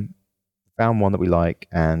found one that we like,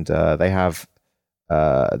 and they have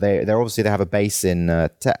they have a base in I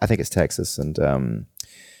think it's Texas, and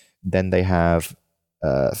then they have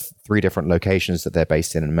 3 different locations that they're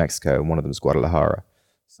based in Mexico, and one of them is Guadalajara.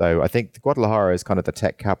 So I think Guadalajara is kind of the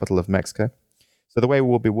tech capital of Mexico. So the way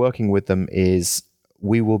we'll be working with them is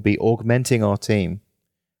we will be augmenting our team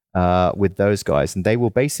with those guys, and they will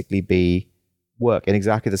basically work in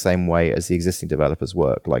exactly the same way as the existing developers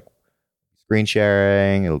work. Like, screen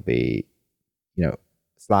sharing. It'll be,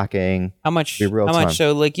 slacking. How much? Be real How time. much?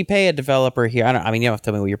 So, like, you pay a developer here. You don't have to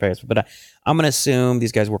tell me what your pay is, but I'm going to assume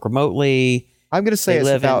these guys work remotely. I'm going to say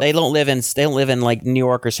They don't live in like New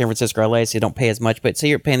York or San Francisco or LA, so they don't pay as much. But say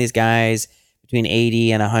you're paying these guys between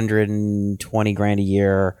 80 and 120 grand a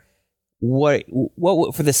year. What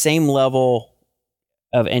for the same level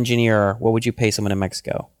of engineer? What would you pay someone in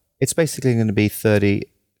Mexico? It's basically going to be 30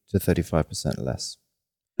 to 35% less.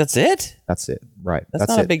 That's it. That's it. Right. That's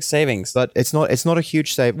not it. a big savings. But it's not a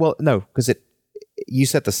huge save. Well, no, because you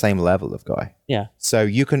said the same level of guy. Yeah. So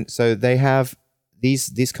they have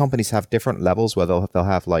these companies have different levels where they'll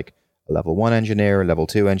have like a level 1 engineer, a level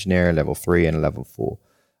 2 engineer, a level 3, and a level 4.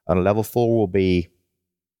 And a level 4 will be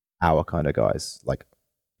our kind of guys, like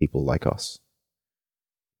people like us.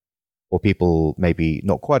 Or people maybe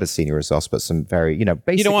not quite as senior as us, but some very,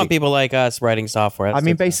 basically. You don't want people like us writing software. I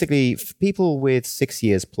mean, basically, people with 6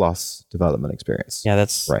 years plus development experience. Yeah,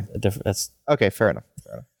 that's right. Different. That's okay. Fair enough.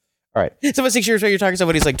 All right. So, 6 years, you're talking to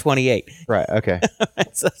somebody who's like 28. Right. Okay.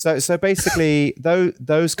 so basically,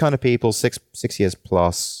 those kind of people, six years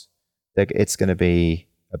plus, it's going to be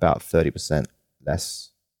about 30%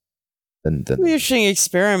 less than. Interesting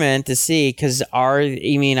experiment to see, because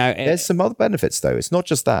there's some other benefits though. It's not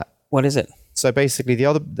just that. What is it? So basically,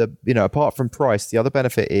 apart from price, the other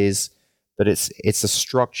benefit is that it's a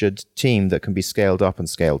structured team that can be scaled up and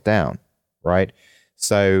scaled down, right?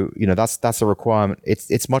 So that's a requirement.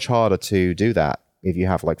 It's much harder to do that if you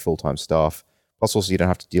have like full-time staff. Plus, also you don't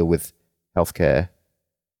have to deal with healthcare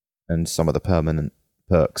and some of the permanent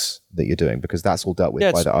perks that you're doing, because that's all dealt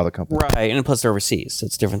with by the other company, right? And plus, they're overseas, so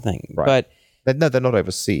it's a different thing, right? But no, they're not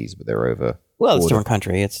overseas, but they're over. Well, it's a different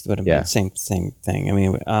country. It's what I mean. Same thing. I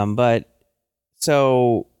mean, but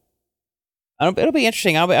so it'll be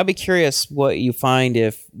interesting. I'll be curious what you find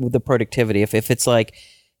with the productivity. If it's like,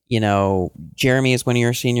 Jeremy is one of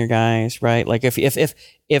your senior guys, right? Like if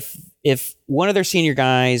one of their senior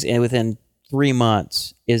guys within 3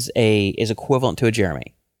 months is equivalent to a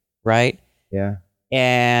Jeremy, right? Yeah.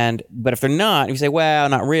 But if they're not, if you say, well,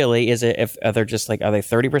 not really, are they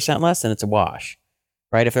 30% less? Then it's a wash.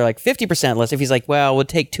 Right? If they're like 50% less, if he's like, well, we'll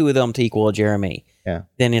take 2 of them to equal a Jeremy. Yeah.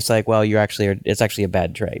 Then it's like, well, it's actually a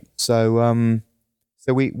bad trade. So,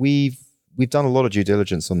 we've done a lot of due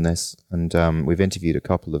diligence on this, and we've interviewed a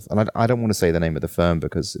couple of, and I don't want to say the name of the firm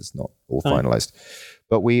because it's not all finalized,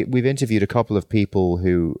 but we've interviewed a couple of people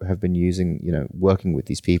who have been working with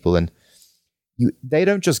these people, and they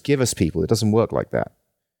don't just give us people. It doesn't work like that.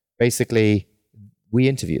 Basically, we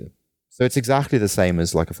interview them. So it's exactly the same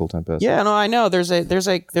as like a full-time person. Yeah, no, I know. There's a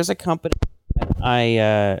company that I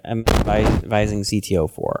am advising CTO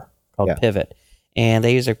for called Pivot, and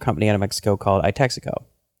they use a company out of Mexico called iTexico.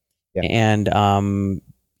 Yeah. And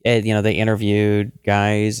they interviewed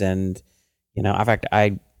guys, and in fact,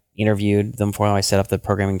 I interviewed them for them. I set up the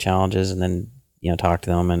programming challenges, and then talked to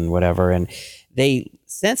them and whatever. And they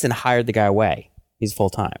since then hired the guy away. He's full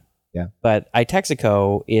time. Yeah. But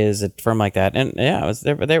iTexico is a firm like that, and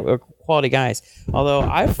they were quality guys. Although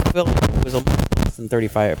I felt it was a less than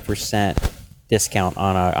 35% discount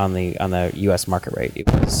on the U.S. market rate. It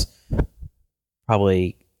was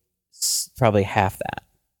probably half that.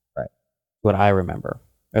 Right. What I remember.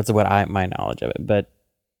 That's my knowledge of it.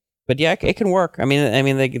 But yeah, it can work. I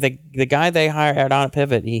mean the guy they hired on at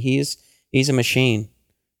Pivot, he's a machine.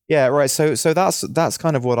 Yeah, right. So that's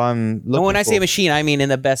kind of what I'm looking for. And when I say machine, I mean in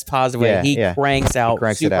the best positive way. He cranks out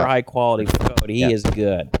super high quality code. He is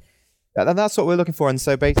good. And that's what we're looking for. And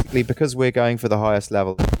so basically, because we're going for the highest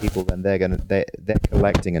level of people, then they're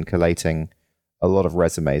collecting and collating a lot of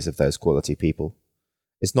resumes of those quality people.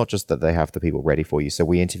 It's not just that they have the people ready for you. So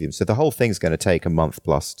we interview them. So the whole thing's going to take a month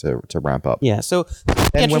plus to ramp up. Yeah. So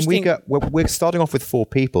and when we're starting off with 4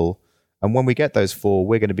 people, and when we get those 4,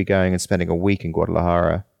 we're going to be going and spending a week in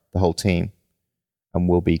Guadalajara, the whole team, and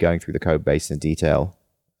we'll be going through the code base in detail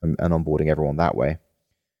and onboarding everyone that way.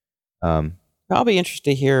 I'll be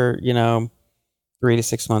interested to hear, 3 to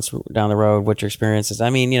 6 months down the road, what your experience is. I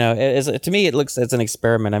mean, to me, it looks as an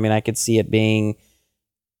experiment. I mean, I could see it being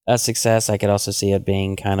a success. I could also see it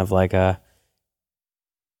being kind of like the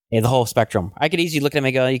whole spectrum. I could easily look at them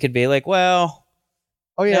and go, you could be like, well,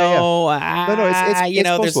 oh yeah,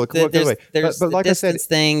 it's possible. There's but like I said,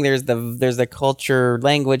 thing. There's the culture,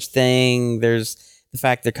 language thing. There's the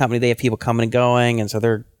fact their company, they have people coming and going, and so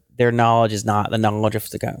their knowledge is not the knowledge of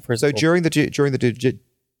the guy. So during the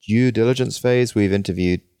due diligence phase, we've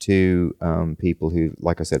interviewed 2 people who,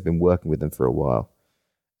 like I said, been working with them for a while,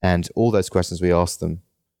 and all those questions we asked them,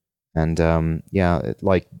 and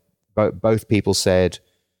both people said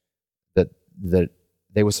that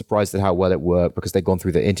they were surprised at how well it worked because they'd gone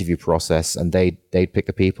through the interview process and they'd pick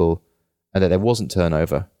the people, and that there wasn't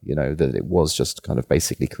turnover, that it was just kind of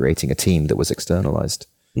basically creating a team that was externalized,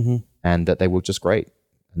 and that they were just great,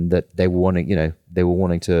 and that they were wanting,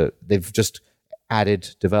 they've just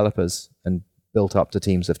added developers and built up to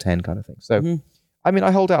teams of 10 kind of thing. So, I mean,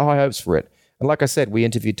 I hold out high hopes for it. And like I said, we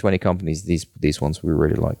interviewed 20 companies. These ones we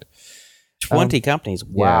really liked. 20 companies.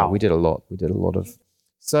 Wow. Yeah, we did a lot.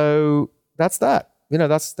 So that's that.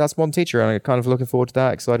 That's Modern Teacher. And I'm kind of looking forward to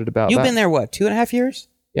that. Excited about that. You've been there, what, 2.5 years?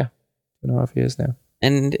 Yeah, 2.5 years now.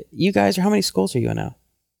 And you guys how many schools are you in now?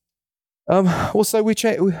 Well, so we've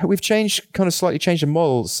slightly changed the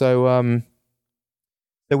model. So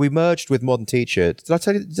we merged with Modern Teacher. Did I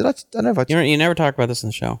tell you? I don't know if you never talked about this in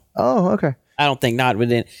the show. Oh, okay. I don't think not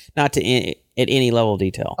at any level of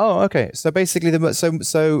detail. Oh, okay. So basically,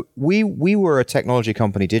 we were a technology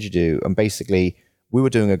company, Digidoo, and basically we were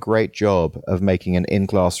doing a great job of making an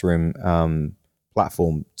in-classroom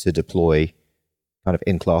platform to deploy kind of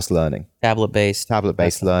in-class learning,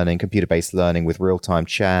 tablet-based learning, computer-based learning with real-time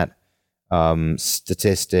chat,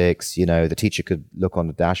 statistics. The teacher could look on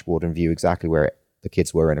the dashboard and view exactly where the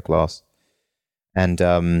kids were in a class, and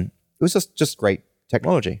it was just great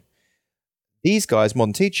technology. These guys,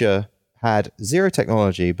 Modern Teacher, had zero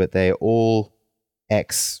technology, but they're all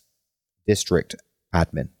ex-district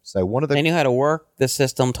admin. So they knew how to work the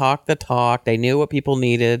system, talk the talk. They knew what people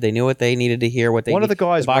needed. They knew what they needed to hear. One of the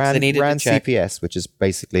guys ran CPS, which is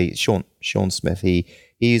basically Sean Smith.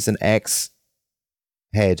 He's an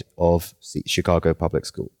ex-head of Chicago public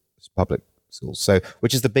schools. So,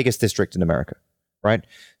 which is the biggest district in America, right?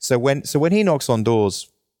 So when he knocks on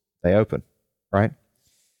doors, they open, right?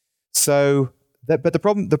 So, but the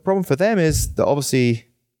problem for them is that obviously,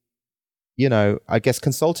 I guess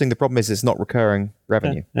consulting, the problem is it's not recurring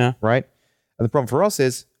revenue, right? And the problem for us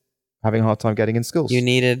is having a hard time getting in schools. You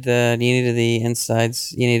needed the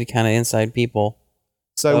insides. You needed kind of inside people.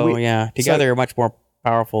 Together you're much more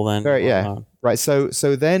powerful than right. So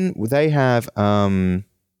then they have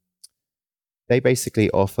they basically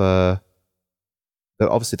offer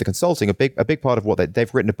obviously the consulting. A big part of what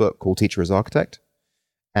they've written a book called Teacher as Architect.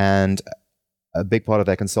 And a big part of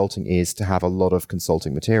their consulting is to have a lot of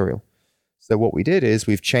consulting material. So what we did is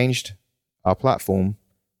we've changed our platform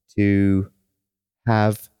to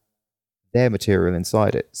have their material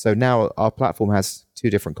inside it. So now our platform has two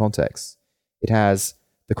different contexts. It has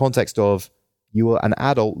the context of you are an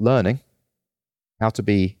adult learning how to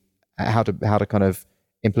kind of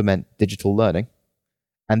implement digital learning,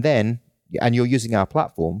 and you're using our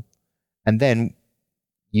platform, and then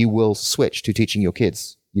you will switch to teaching your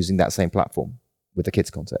kids using that same platform with the kids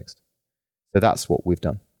context. So that's what we've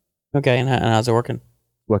done. Okay, and how's it working?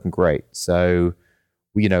 Working great. So,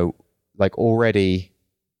 already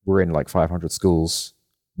we're in 500 schools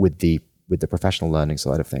with the professional learning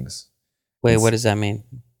side of things. Wait, what does that mean?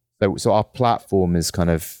 So our platform is kind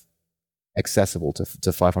of accessible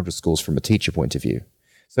to 500 schools from a teacher point of view.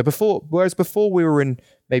 So before we were in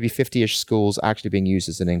maybe 50-ish schools actually being used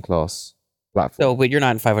as an in-class platform. So, but you're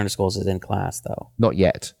not in 500 schools as in class, though. Not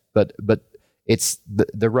yet, but it's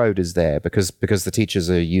the road is there because the teachers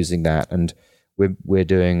are using that, and we're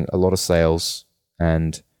doing a lot of sales.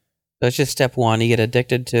 And so it's just step one. You get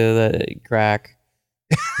addicted to the crack,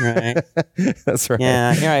 right? That's right.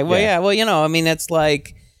 Yeah, you're right. Well, yeah. Well, I mean, it's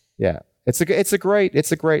like it's a great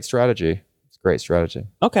strategy. It's a great strategy.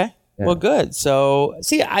 Okay. Yeah. Well, good. So,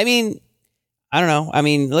 see, I mean, I don't know. I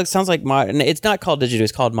mean, it sounds like it's not called Digidoo.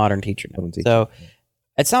 It's called Modern Teacher now. So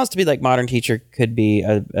it sounds to me like Modern Teacher could be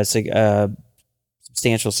a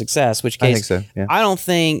substantial success, which case I think so. Yeah. I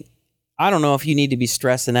don't know if you need to be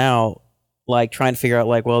stressing out, trying to figure out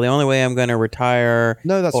the only way I'm going to retire be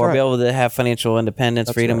able to have financial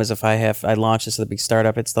independence, freedom is if I launch this as a big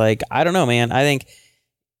startup. It's I don't know, man. I think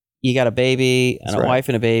you got a baby and a wife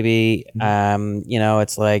and a baby. Mm-hmm.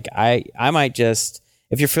 It's I might just,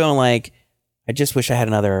 if you're feeling I just wish I had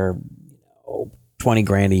another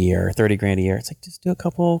 $20,000 a year, $30,000 a year. It's just do a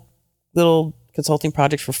couple little consulting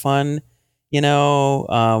projects for fun,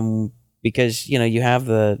 because you have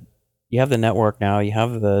the network now, you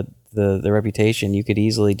have the reputation. You could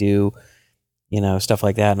easily do stuff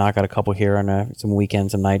like that. Knock out a couple here on some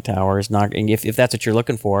weekends, some night hours. If that's what you're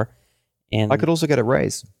looking for. And I could also get a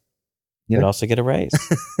raise. You could also get a raise,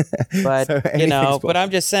 but but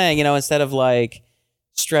I'm just saying, instead of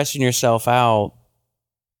stressing yourself out,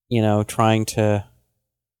 trying to.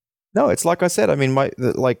 No, it's like I said. I mean,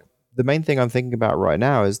 the main thing I'm thinking about right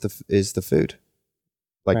now is the food.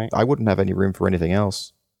 I wouldn't have any room for anything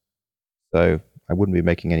else, so I wouldn't be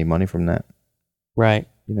making any money from that. Right.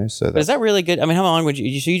 So But is that really good? I mean, how long would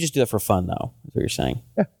you? So you just do that for fun, though? Is what you're saying?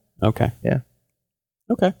 Yeah. Okay. Yeah.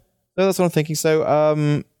 Okay. So that's what I'm thinking.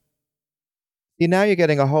 So now you're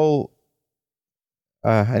getting a whole.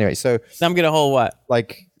 Anyway, so Now I'm getting a whole what?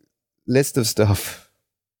 like list of stuff,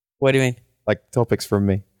 What do you mean? like topics from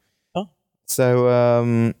me. Oh. So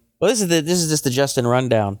Well, this is just the Justin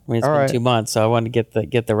rundown. I mean, it's All been right. 2 months, so I wanted to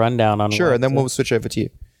get the rundown on. sure, what, and then we'll switch over to you.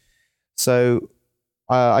 So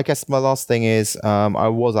I guess my last thing is I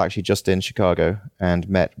was actually just in Chicago and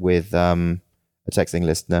met with a texting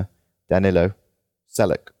listener, Danilo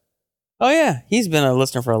Selleck. Oh yeah, he's been a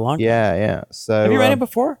listener for a long time. Yeah. So Have you read it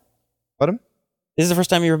before? Pardon? This is the first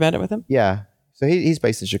time you ever met it with him? Yeah. So he's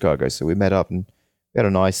based in Chicago. So we met up and we had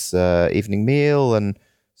a nice evening meal and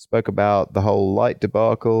spoke about the whole light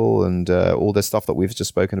debacle and all the stuff that we've just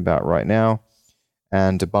spoken about right now,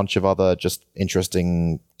 and a bunch of other just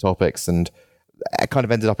interesting topics. And I kind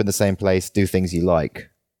of ended up in the same place. Do things you like.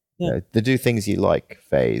 Yeah. The do things you like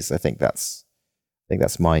phase. I think that's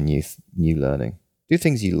my new learning. Do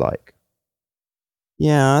things you like.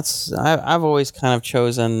 Yeah, I've always kind of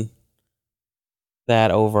chosen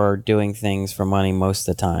that over doing things for money most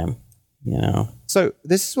of the time. So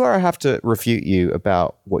this is where I have to refute you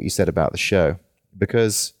about what you said about the show,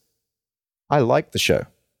 because I like the show.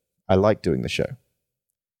 I like doing the show.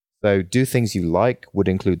 So do things you like would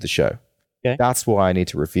include the show. Okay. That's why I need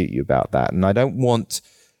to refute you about that. And I don't want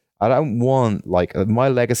like my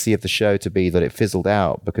legacy of the show to be that it fizzled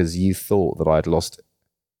out because you thought that I'd lost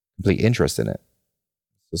complete interest in it.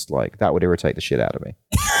 Just like that would irritate the shit out of me.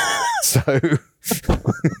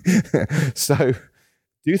 So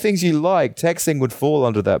do things you like. Texting would fall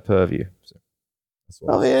under that purview. So that's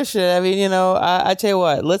what Maybe I should. I mean, I tell you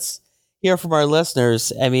what, let's hear from our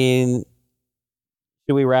listeners. I mean,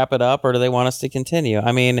 should we wrap it up or do they want us to continue?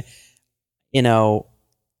 I mean,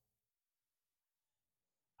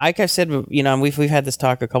 like I've said, and we've had this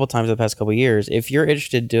talk a couple times in the past couple of years. If you're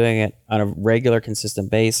interested in doing it on a regular, consistent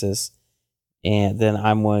basis, and then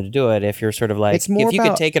I'm willing to do it. If you're sort of like, It's more if you could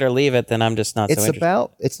about- take it or leave it, then I'm just not so interested.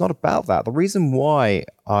 It's not about that. The reason why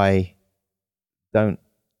I don't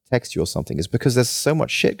text you or something is because there's so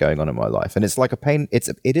much shit going on in my life, and it's like a pain.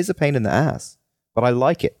 It is a pain in the ass, but I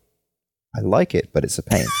like it. I like it, but it's a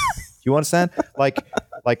pain. Do you understand? Like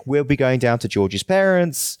we'll be going down to Georgie's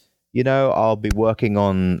parents. I'll be working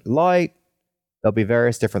on light. There'll be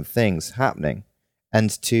various different things happening,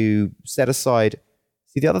 and to set aside.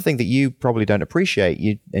 See, the other thing that you probably don't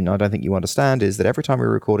appreciate, and I don't think you understand, is that every time we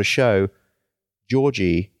record a show,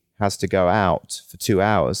 Georgie has to go out for 2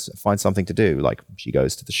 hours, find something to do. Like she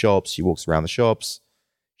goes to the shops, she walks around the shops,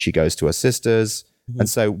 she goes to her sister's. And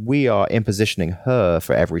so we are impositioning her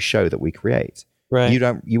for every show that we create. Right.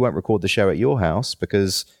 You won't record the show at your house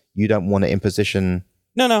because you don't want to imposition.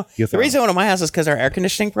 No. Your The reason I went to my house is because our air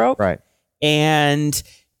conditioning broke. Right. And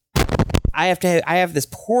I have this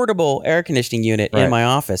portable air conditioning unit in my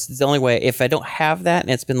office. It's the only way. If I don't have that and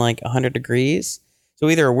it's been like 100 degrees, so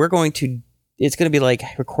either it's going to be like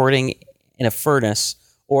recording in a furnace,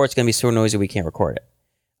 or it's going to be so noisy we can't record it.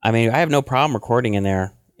 I mean, I have no problem recording in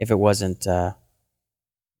there if that wasn't the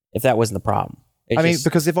problem.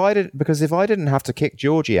 Because if I didn't have to kick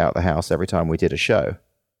Georgie out the house every time we did a show,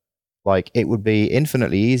 like it would be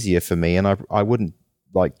infinitely easier for me, and I wouldn't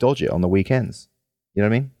like dodge it on the weekends. You know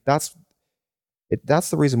what I mean? That's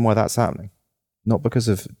the reason why that's happening, not because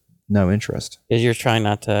of no interest. Because you're trying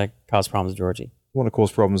not to cause problems, Georgie. I want to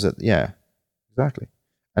cause problems. Yeah, exactly.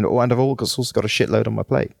 And I've also got a shitload on my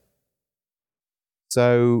plate.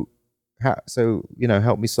 So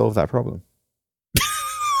help me solve that problem.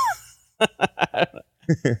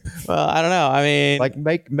 Well, I don't know. I mean, like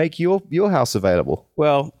make your house available.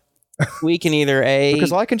 Well, we can either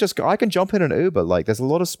because I can jump in an Uber. Like there's a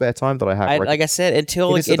lot of spare time that I have. Like I said,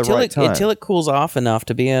 until it cools off enough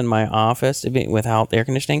to be in my office without air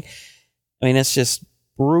conditioning. I mean, it's just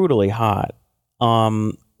brutally hot.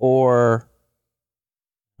 Or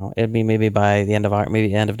it'd be maybe by the end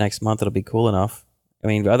of next month it'll be cool enough. I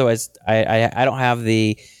mean, otherwise I don't have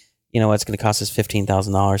the, it's going to cost us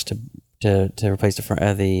 $15,000 to replace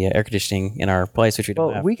the air conditioning in our place, which we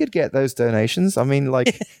don't have. We could get those donations. I mean,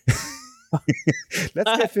 like,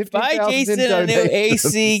 let's get 15,000 buy Jason in a new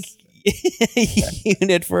AC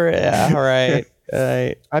unit for all right.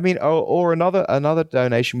 I mean, or another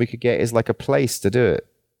donation we could get is like a place to do it.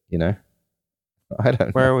 I don't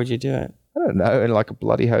know. Where would you do it? I don't know, in like a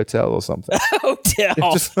bloody hotel or something. Hotel.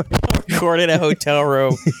 Just record in a hotel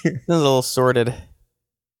room. A little sorted.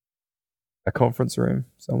 A conference room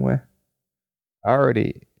somewhere. Yeah. All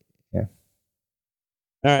right.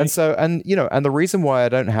 And so, and the reason why I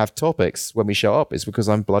don't have topics when we show up is because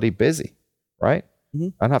I'm bloody busy, right?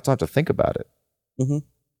 Mhm. I don't have time to think about it. Mm-hmm.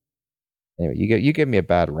 Anyway, you gave me a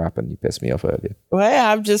bad rap and you pissed me off earlier. Well,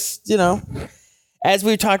 yeah, I'm just, as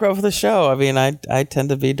we've talked about for the show, I mean, I tend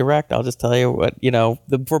to be direct. I'll just tell you what,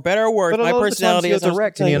 for better or worse, But a my lot personality of the times is you're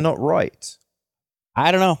direct and you're not right.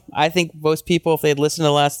 I don't know. I think most people, if they'd listened to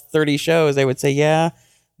the last 30 shows, they would say, yeah,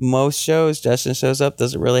 most shows, Justin shows up,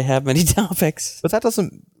 doesn't really have many topics. But that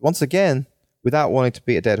doesn't, once again, without wanting to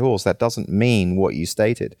beat a dead horse, that doesn't mean what you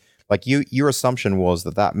stated. Like your assumption was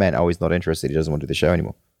that meant, oh, he's not interested. He doesn't want to do the show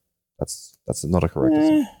anymore. That's not a correct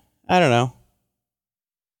assumption. I don't know.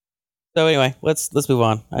 So anyway, let's move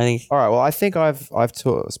on. I think. All right. Well, I think I've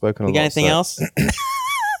spoken a lot. You got anything else?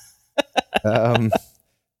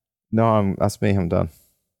 No, that's me. I'm done.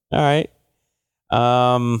 All right.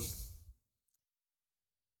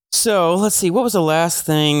 So let's see. What was the last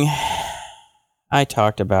thing I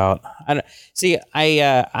talked about?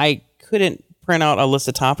 I couldn't print out a list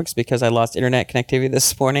of topics because I lost internet connectivity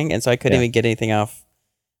this morning, and so I couldn't even get anything off.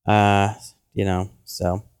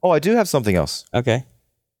 So. Oh, I do have something else. Okay.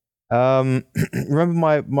 Remember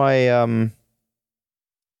my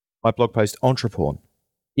blog post Entreporn?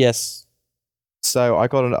 Yes. So I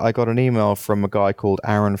got an email from a guy called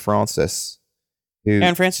Aaron Francis.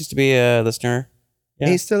 Aaron Francis used to be a listener. Yeah.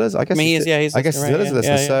 He still is. I guess. He's I guess he still is a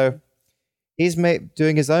listener. Yeah. So he's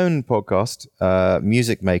doing his own podcast,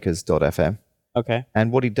 musicmakers.fm. Okay.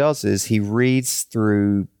 And what he does is he reads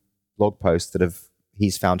through blog posts that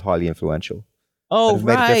he's found highly influential. Oh,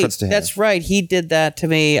 made a difference to him. That's right. He did that to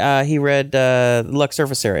me. He read Lux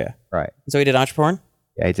Surface Area. Right. So he did Entreporn?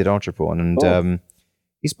 Yeah, he did Entreporn. And cool.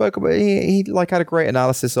 he spoke about, he had a great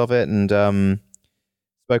analysis of it and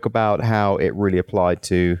spoke about how it really applied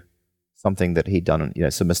to something that he'd done,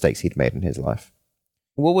 some mistakes he'd made in his life.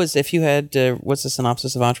 What's the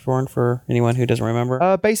synopsis of Entreporn for anyone who doesn't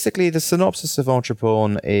remember? Basically, the synopsis of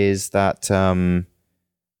Entreporn is that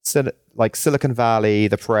like Silicon Valley,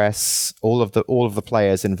 the press, all of the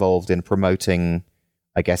players involved in promoting,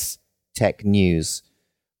 I guess, tech news,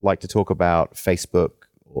 like to talk about Facebook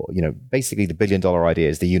or basically the $1 billion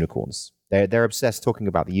ideas, the unicorns. They're obsessed talking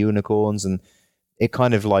about the unicorns, and it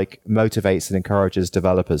kind of like motivates and encourages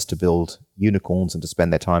developers to build unicorns and to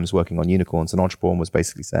spend their times working on unicorns. And Entreporn was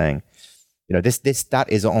basically saying, that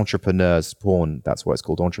is entrepreneur's porn. That's why it's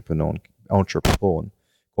called Entreporn,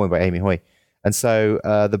 coined by Amy Hoy. And so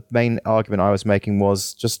the main argument I was making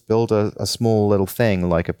was just build a small little thing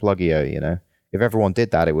like a Plugio. If everyone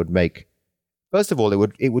did that, it would make. First of all,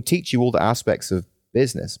 it would teach you all the aspects of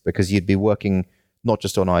business because you'd be working not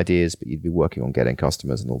just on ideas, but you'd be working on getting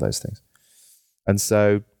customers and all those things. And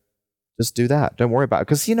so, just do that. Don't worry about it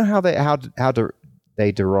because you know how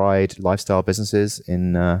they deride lifestyle businesses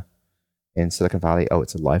in Silicon Valley. Oh,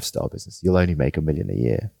 it's a lifestyle business. You'll only make $1 million a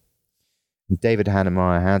year. And David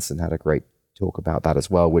Heinemeier Hansson had a great talk about that as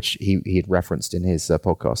well, which he had referenced in his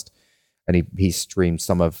podcast, and he streamed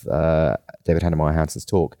some of David Heinemeier Hansson's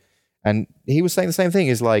talk, and he was saying the same thing.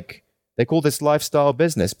 Is like they call this lifestyle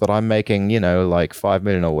business, but I'm making like 5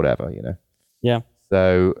 million or whatever. Yeah.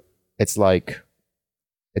 So it's like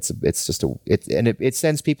it's just it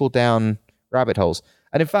sends people down rabbit holes.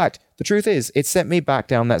 And in fact, the truth is, it sent me back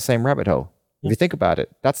down that same rabbit hole. If you think about it,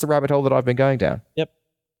 that's the rabbit hole that I've been going down. Yep.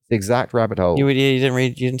 The exact rabbit hole. You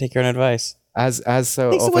didn't take your own advice. As so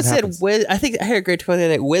I think often happens. I think I heard a great quote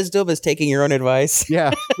that wisdom is taking your own advice.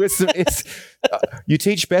 Yeah, it's you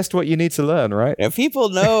teach best what you need to learn, right? If people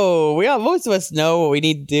know, most of us know what we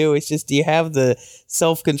need to do. It's just, do you have the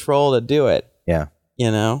self-control to do it? Yeah.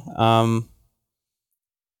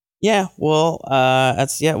 Yeah. Well,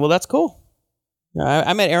 that's cool.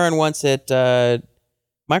 I met Aaron once at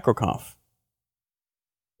MicroConf.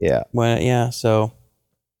 Yeah. So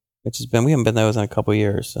we haven't been there in a couple of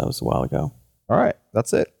years. That was a while ago. All right,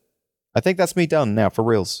 that's it. I think that's me done now for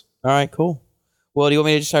reals. All right, cool. Well, do you want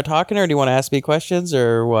me to just start talking, or do you want to ask me questions,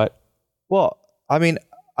 or what? Well, I mean,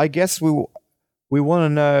 I guess we want to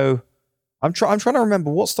know. I'm trying to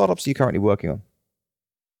remember, what startups are you currently working on?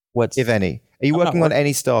 If any? Are you working on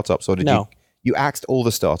any startups, or did you axed all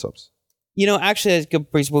the startups? Actually, that's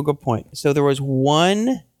a good point. So there was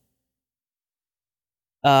one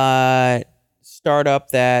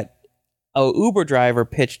startup that an Uber driver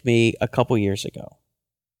pitched me a couple years ago.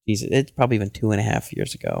 It's probably even 2.5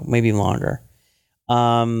 years ago, maybe longer.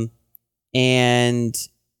 And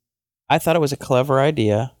I thought it was a clever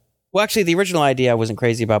idea. Well, actually, the original idea I wasn't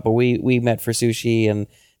crazy about, but we met for sushi, and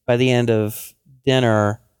by the end of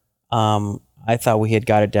dinner, I thought we had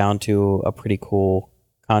got it down to a pretty cool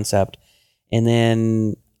concept. And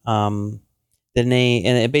then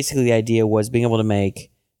basically the idea was being able to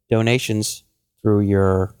make donations through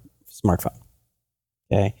your smartphone.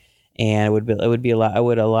 Okay. and it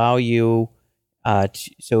would allow you.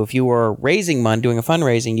 So if you were raising money, doing a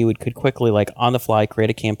fundraising, you could quickly, like on the fly, create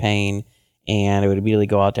a campaign, and it would immediately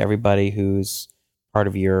go out to everybody who's part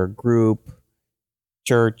of your group,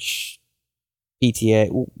 church, PTA,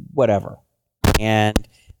 whatever, and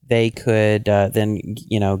they could then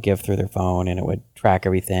give through their phone, and it would track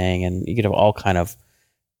everything, and you could have all kind of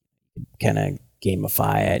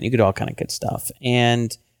gamify it. You could do all kind of good stuff,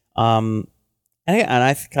 and I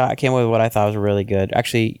came up with what I thought was really good.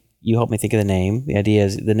 Actually, you helped me think of the name.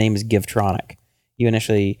 The name is Givtronic. We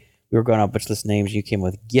were going up a bunch of list names. You came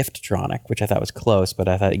with Gifttronic, which I thought was close, but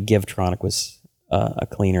I thought Givtronic was a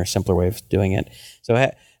cleaner, simpler way of doing it. So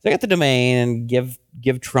I got the domain and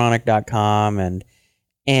Givtronic.com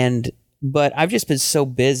but I've just been so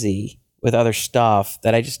busy with other stuff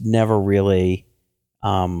that I just never really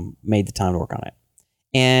made the time to work on it.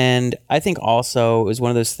 And I think also it was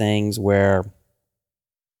one of those things where,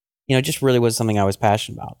 it just really was something I was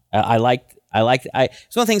passionate about. It's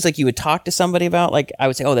one of the things like you would talk to somebody about, like I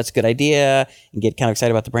would say, oh, that's a good idea, and get kind of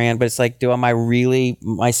excited about the brand. But it's like, am I really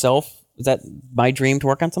myself? Is that my dream to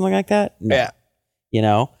work on something like that? No.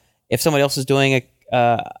 Yeah. If somebody else is doing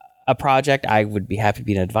a project, I would be happy to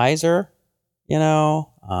be an advisor, but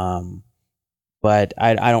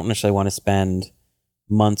I don't necessarily want to spend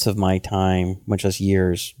months of my time, much less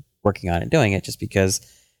years, working on it, doing it, just because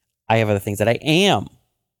I have other things that I am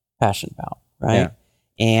passionate about, right? Yeah.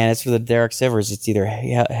 And it's for the Derek Sivers, it's either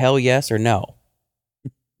hell yes or no,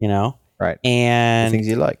 Right. And the things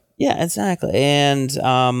you like. Yeah, exactly. And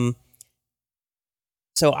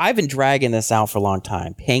so I've been dragging this out for a long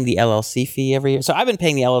time, paying the LLC fee every year. So I've been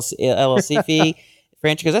paying the LLC fee,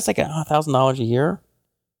 because that's like $1,000 a year.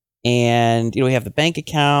 And, we have the bank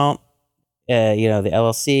account, the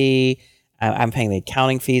LLC. I'm paying the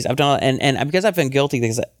accounting fees. I've done, and because I've been guilty,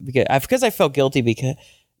 because I felt guilty because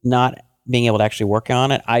not being able to actually work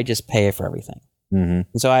on it, I just pay for everything. Mm-hmm.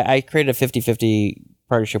 And so I created a 50-50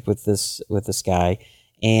 partnership with this guy,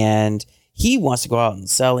 and he wants to go out and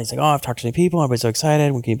sell. He's like, oh, I've talked to many people. Everybody's so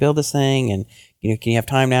excited. When can you build this thing? And, can you have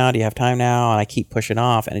time now? Do you have time now? And I keep pushing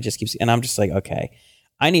off, and it just keeps, and I'm just like, okay,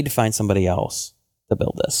 I need to find somebody else to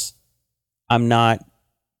build this. I'm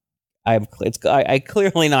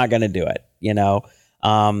clearly not going to do it.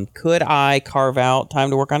 Could I carve out time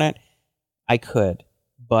to work on it? I could,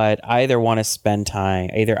 but I either want to spend time,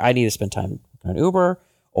 I need to spend time working on Uber,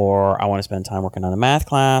 or I want to spend time working on the math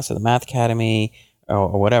class or the math academy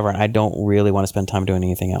or whatever. And I don't really want to spend time doing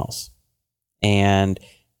anything else. And,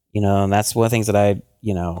 and that's one of the things that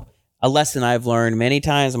a lesson I've learned many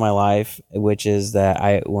times in my life, which is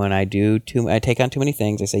that when I take on too many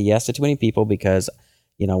things, I say yes to too many people because,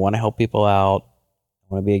 I want to help people out.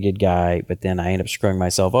 I want to be a good guy, but then I end up screwing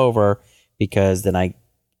myself over because then I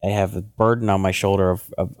have a burden on my shoulder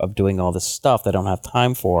of doing all this stuff that I don't have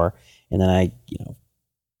time for. And then I,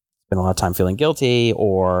 spend a lot of time feeling guilty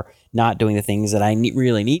or not doing the things that I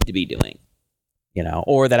really need to be doing,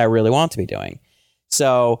 or that I really want to be doing.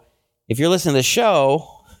 So if you're listening to the show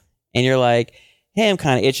and you're like, hey, I'm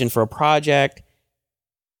kind of itching for a project,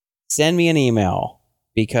 send me an email.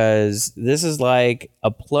 Because this is like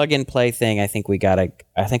a plug and play thing. I think we got a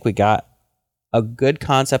good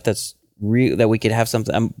concept that we could have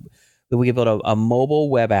something that we could build a mobile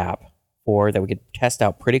web app for, that we could test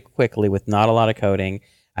out pretty quickly with not a lot of coding.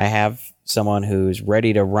 I have someone who's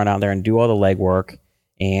ready to run out there and do all the legwork,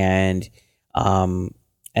 and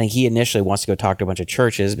he initially wants to go talk to a bunch of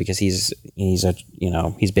churches because he's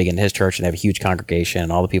big in his church and they have a huge congregation,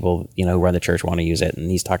 and all the people who run the church want to use it,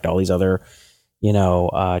 and he's talked to all these other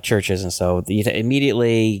churches. And so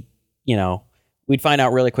immediately, we'd find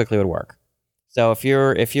out really quickly it would work. So if you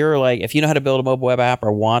know how to build a mobile web app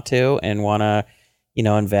or want to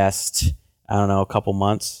invest, I don't know, a couple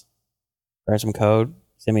months, write some code,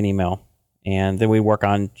 send me an email, and then we work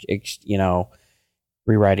on,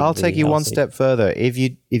 rewriting. I'll take you one step further. If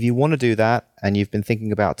you want to do that and you've been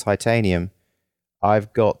thinking about Titanium,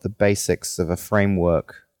 I've got the basics of a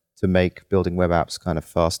framework to make building web apps kind of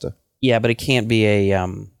faster. Yeah, but it can't be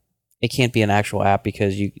an actual app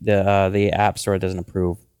because the App Store doesn't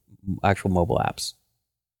approve actual mobile apps.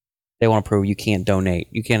 They won't approve. You can't donate.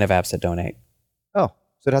 You can't have apps that donate. Oh,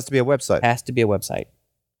 so it has to be a website. It has to be a website.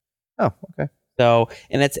 Oh, okay. So,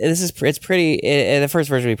 and it's pretty. The first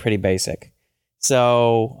version will be pretty basic.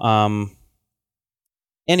 So,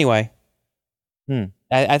 anyway,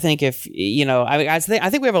 I think if I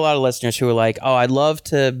think we have a lot of listeners who are like, oh, I'd love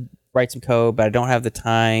to write some code, but I don't have the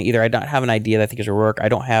time. Either I don't have an idea that I think is going to work. I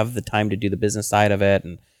don't have the time to do the business side of it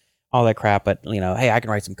and all that crap. But hey, I can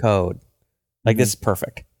write some code. Like this is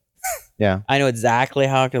perfect. Yeah, I know exactly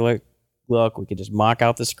how it could look, we could just mock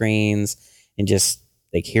out the screens and just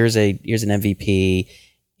like here's an MVP,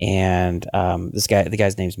 and the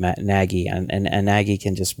guy's name's Matt Nagy, and Nagy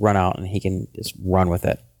can just run out and he can just run with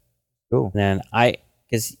it. Cool. And then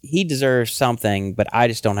because he deserves something, but I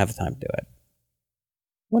just don't have the time to do it.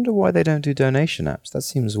 Wonder why they don't do donation apps. That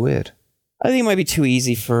seems weird. I think it might be too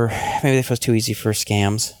easy maybe they feel it's too easy for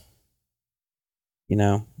scams. You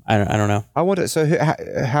know, I don't know. I wonder. So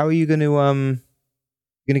how are you going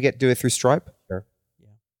to do it through Stripe? Sure. Yeah.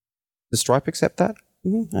 Does Stripe accept that?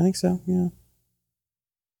 Mm-hmm, I think so. Yeah.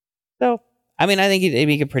 So I mean, I think it'd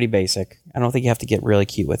make it pretty basic. I don't think you have to get really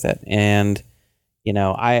cute with it. And you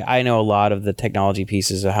know, I know a lot of the technology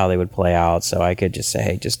pieces of how they would play out, so I could just say,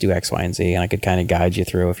 hey, just do X, Y, and Z, and I could kind of guide you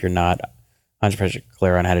through if you're not 100%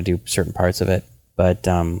 clear on how to do certain parts of it. But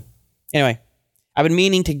anyway, I've been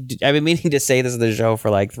meaning to say this on the show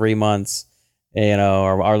for like 3 months, you know,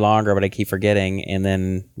 or longer, but I keep forgetting, and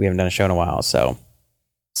then we haven't done a show in a while. So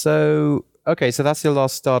okay, so that's your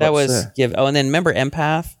last startup. That was and then remember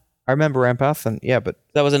Empath. I remember Empath, and yeah, but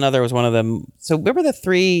that was one of them. So remember the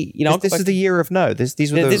three, you know, this is the year of no.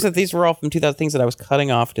 These were all from 2000 things that I was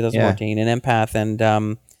cutting off 2014 and Empath,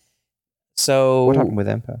 and so what happened with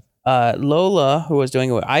Empath? Lola, who was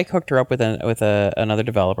doing it, I hooked her up with another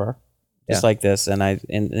developer, just like this, and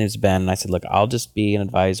it's Ben, and I said, look, I'll just be an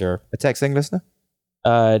advisor. A TechZing listener?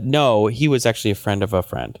 No, he was actually a friend of a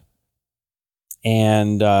friend,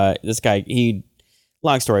 and this guy,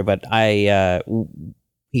 long story, but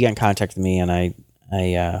he got in contact with me, and I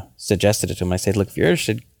suggested it to him. I said, look, if you're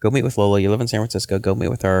interested, go meet with Lola. You live in San Francisco. Go meet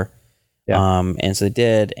with her. Yeah. And so they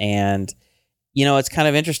did. And, you know, it's kind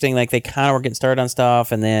of interesting. Like, they kind of were getting started on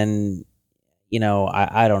stuff. And then, you know,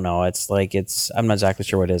 I don't know. It's like, I'm not exactly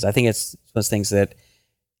sure what it is. I think it's one of those things that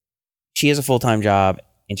she has a full-time job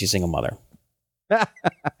and she's a single mother.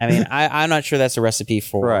 I mean, I'm not sure that's a recipe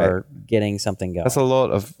for getting something going. There's a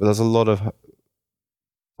lot of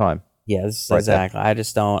time. Yes, exactly. I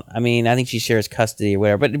just don't. I mean, I think she shares custody or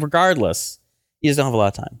whatever, but regardless, you just don't have a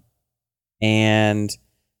lot of time. And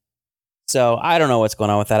so I don't know what's going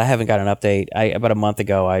on with that. I haven't got an update. About a month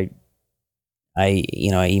ago, I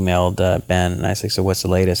emailed Ben and I said, "So what's the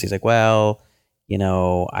latest?" He's like, "Well,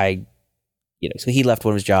 so he left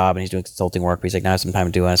one of his job and he's doing consulting work, but he's like, now I have some time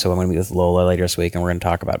to do it. So I'm going to meet with Lola later this week and we're going to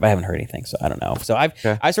talk about it." But I haven't heard anything, so I don't know. So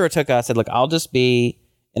I sort of said, look, I'll just be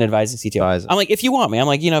an advising CTO. I'm like, if you want me, I'm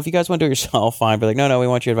like, if you guys want to do it yourself, fine. But like, no, we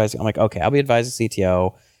want you advising. I'm like, okay, I'll be advising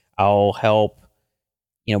CTO. I'll help,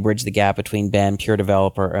 bridge the gap between Ben, pure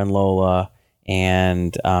developer, and Lola,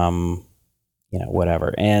 and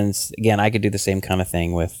whatever. And again, I could do the same kind of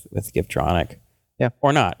thing with Giftronic,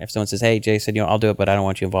 or not. If someone says, hey, Jason, I'll do it, but I don't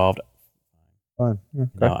want you involved. Fine. Okay.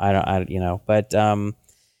 No, I don't. But and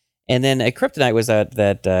then at Kryptonite was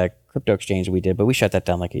that crypto exchange we did, but we shut that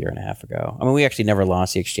down like a year and a half ago. I mean, we actually never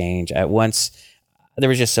launched the exchange. At once, there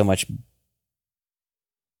was just so much.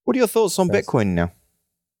 What are your thoughts on Bitcoin now?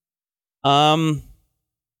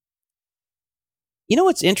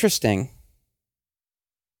 What's interesting?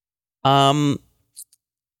 I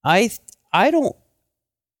don't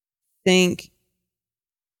think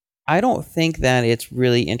that it's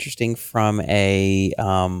really interesting from a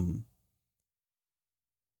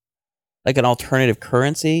like an alternative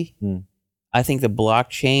currency. I think the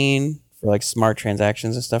blockchain for like smart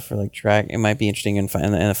transactions and stuff for like it might be interesting in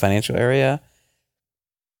the financial area.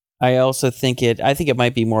 I also think it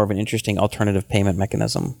might be more of an interesting alternative payment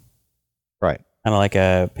mechanism. Right. Kind of like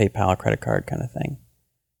a PayPal credit card kind of thing.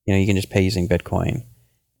 You can just pay using Bitcoin.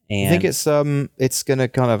 And I think it's going to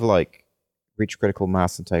kind of like reach critical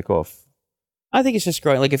mass and take off. I think it's just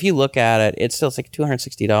growing. Like if you look at it, it's like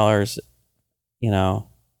 $260,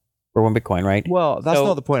 for one Bitcoin, right? Well, that's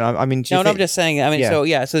not the point. I mean, I'm just saying. I mean, so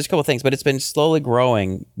there's a couple of things, but it's been slowly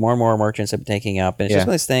growing. More and more merchants have been taking up, and it's just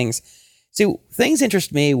one of those things. See, things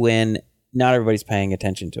interest me when not everybody's paying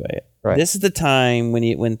attention to it. Right. This is the time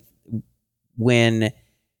when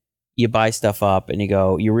you buy stuff up and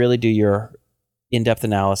you really do your in-depth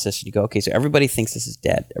analysis, and you go, okay, so everybody thinks this is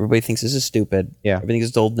dead. Everybody thinks this is stupid. Yeah. Everything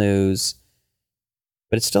is old news,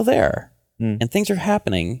 but it's still there, and things are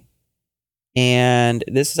happening. And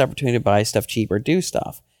this is opportunity to buy stuff cheap or do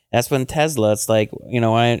stuff. That's when Tesla, it's like,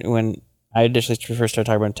 when I initially first started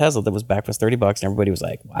talking about Tesla, that was back was $30 and everybody was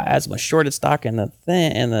like, wow, that's my shorted stock in the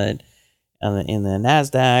thing in the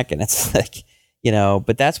NASDAQ. And it's like,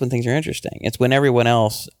 but that's when things are interesting. It's when everyone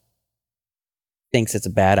else thinks it's a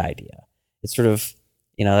bad idea. It's sort of,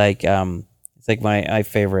 it's like my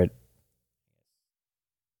favorite,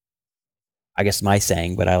 I guess my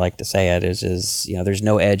saying, but I like to say it is there's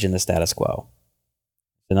no edge in the status quo.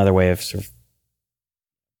 Another way of sort of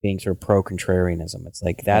being sort of pro-contrarianism. It's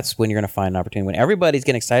like that's when you're going to find an opportunity. When everybody's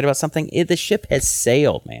getting excited about something, the ship has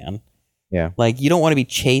sailed, man. Yeah. Like you don't want to be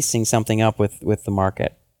chasing something up with the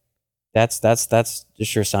market. That's a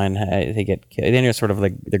sure sign they get. Then you're sort of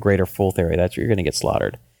like the greater fool theory. That's where you're going to get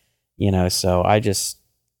slaughtered. So I just,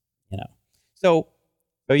 So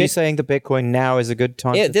are you saying the Bitcoin now is a good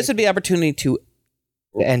time? This would be the opportunity to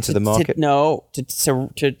enter the market. To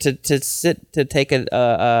take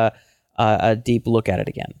a deep look at it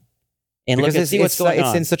again, and because look and see what's going on.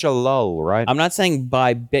 It's in such a lull, right? I'm not saying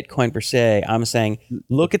buy Bitcoin per se. I'm saying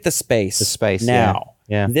look at the space. The space now.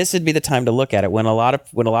 Yeah. This would be the time to look at it when a lot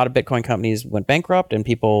of Bitcoin companies went bankrupt and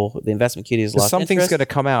the investment community has lost something's going to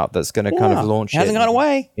come out that's going to kind of launch it. Hasn't gone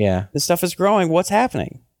away. Yeah. This stuff is growing. What's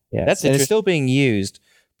happening? Yeah. And it's still being used.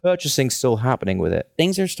 Purchasing's still happening with it.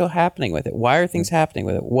 Things are still happening with it. Why are things happening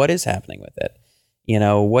with it? What is happening with it?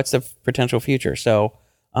 What's the potential future? So,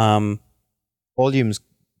 volume's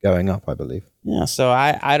going up, I believe. Yeah. So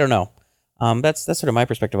I don't know. That's sort of my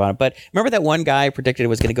perspective on it. But remember that one guy predicted it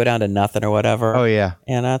was going to go down to nothing or whatever. Oh yeah.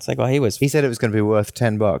 And it's like, well, he said it was going to be worth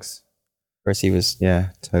 $10. Of course, he was. Yeah,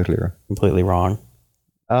 totally wrong. Completely wrong.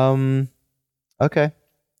 Okay.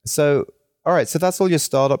 So, all right. So that's all your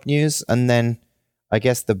startup news, and then I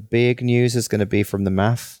guess the big news is going to be from the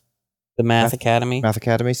Math Academy. Math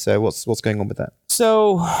Academy. So what's going on with that?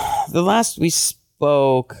 So the last we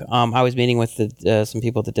spoke, I was meeting with some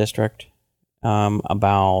people at the district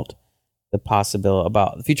about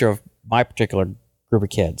the future of my particular group of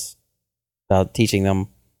kids, about teaching them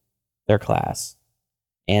their class,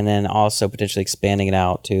 and then also potentially expanding it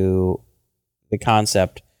out to the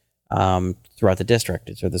concept throughout the district.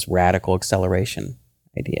 It's sort of this radical acceleration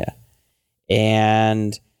idea.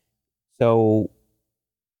 And so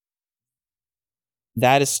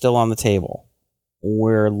that is still on the table.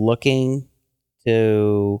 We're looking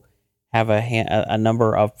to have a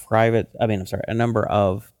number of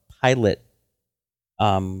pilot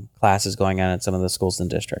classes going on at some of the schools in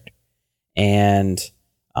the district. And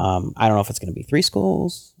I don't know if it's going to be 3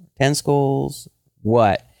 schools, 10 schools,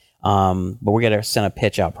 what. But we're going to send a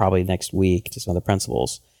pitch out probably next week to some of the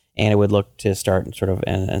principals. And it would look to start in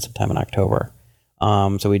sometime in October.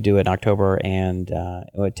 So we do it in October and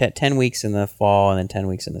 10 weeks in the fall and then 10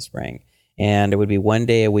 weeks in the spring. And it would be 1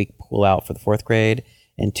 day a week pull out for the 4th grade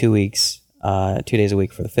and 2 days a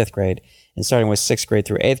week for the 5th grade. And starting with 6th grade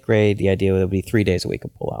through 8th grade, the idea would be 3 days a week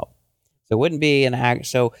of pull out. So it wouldn't be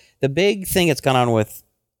so the big thing that's gone on with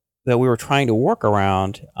that we were trying to work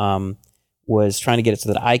around was trying to get it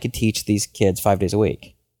so that I could teach these kids 5 days a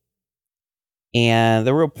week. And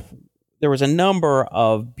there was a number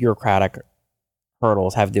of bureaucratic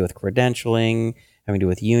hurdles having to do with credentialing, having to do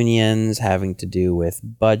with unions, having to do with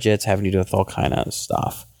budgets, having to do with all kind of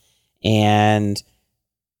stuff. And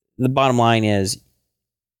the bottom line is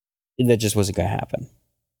that just wasn't going to happen.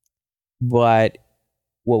 But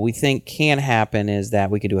what we think can happen is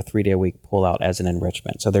that we could do a 3 day a week pull out as an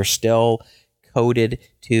enrichment. So they're still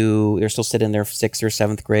they're still sitting in their 6th or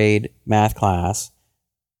 7th grade math class,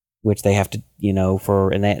 which they have to,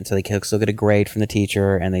 so they can still get a grade from the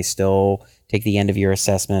teacher, and they still take the end of year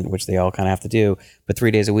assessment, which they all kind of have to do. But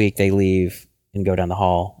 3 days a week, they leave and go down the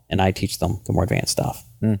hall, and I teach them the more advanced stuff.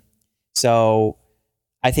 So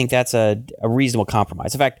I think that's a reasonable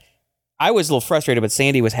compromise. In fact, I was a little frustrated, but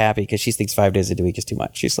Sandy was happy because she thinks 5 days a week is too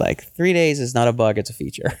much. She's like, 3 days is not a bug, it's a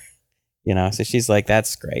feature. So she's like,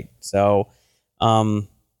 that's great. So when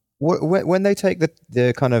they take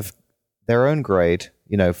the kind of their own grade,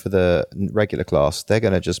 for the regular class, they're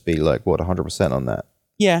going to just be like, 100% on that?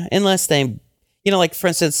 Yeah, unless they, like for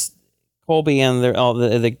instance, Colby and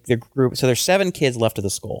the group. So there's 7 kids left of the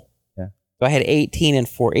school. Yeah. So I had 18 or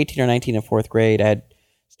 19 in 4th grade. I had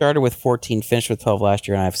started with 14, finished with 12 last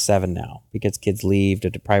year, and I have 7 now because kids leave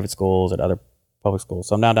to private schools, at other public schools.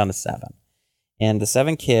 So I'm now down to 7. And the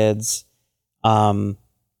 7 kids, I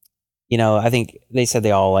think they said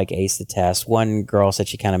they all aced the test. One girl said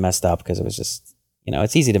she kind of messed up because it was just,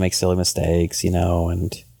 it's easy to make silly mistakes,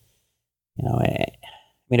 and,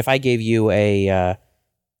 if I gave you a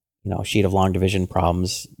sheet of long division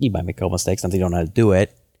problems, you might make a couple mistakes, something you don't know how to do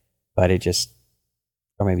it, but it just,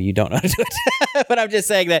 or maybe you don't know how to do it. But I'm just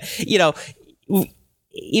saying that,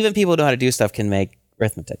 even people who know how to do stuff can make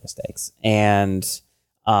arithmetic mistakes. And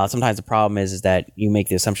sometimes the problem is that you make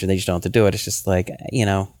the assumption they just don't have to do it. It's just like, you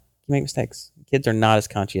make mistakes. Kids are not as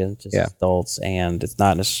conscientious as adults, and it's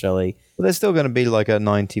not necessarily... Well, there's still going to be like a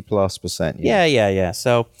 90+%. Yeah.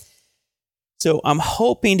 So I'm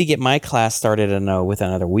hoping to get my class started within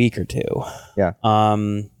another week or 2. Yeah.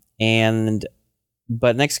 So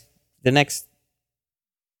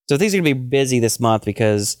things are going to be busy this month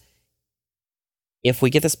because if we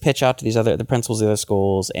get this pitch out to the principals of the other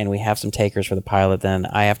schools and we have some takers for the pilot, then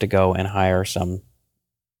I have to go and hire some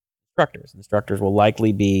instructors. Instructors will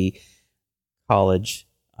likely be college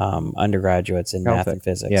undergraduates in math and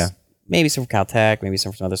physics. Yeah. Maybe some from Caltech, maybe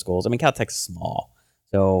some from other schools. I mean, Caltech's small.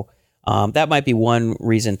 So that might be one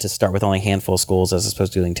reason to start with only a handful of schools as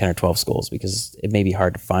opposed to doing 10 or 12 schools, because it may be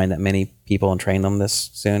hard to find that many people and train them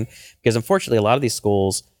this soon. Because unfortunately, a lot of these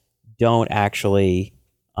schools don't actually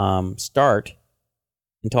start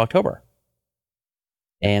until October.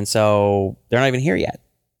 And so they're not even here yet.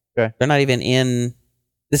 Okay. They're not even in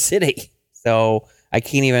the city. So I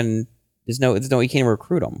can't even, you can't even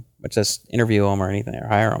recruit them, but just interview them or anything, or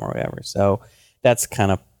hire them or whatever. So that's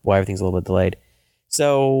kind of why everything's a little bit delayed.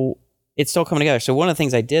 So it's still coming together. So one of the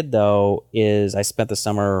things I did, though, is I spent the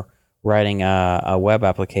summer writing a web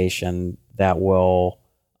application that will...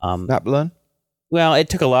 SnapLearn? Well, it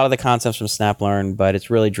took a lot of the concepts from SnapLearn, but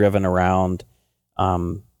it's really driven around,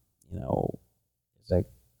 there's a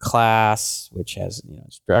class which has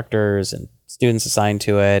instructors and students assigned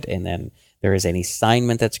to it, and then there is an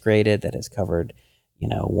assignment that's graded that has covered,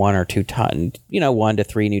 1 to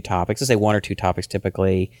 3 new topics. Let's say 1 or 2 topics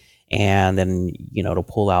typically, and then it'll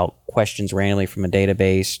pull out questions randomly from a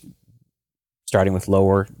database, starting with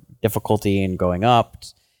lower difficulty and going up.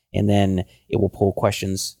 And then it will pull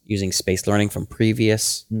questions using spaced learning from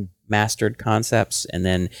previous mastered concepts. And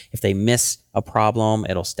then if they miss a problem,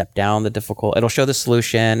 it'll step down the difficult. It'll show the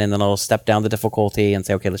solution, and then it'll step down the difficulty and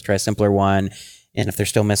say, okay, let's try a simpler one. And if they're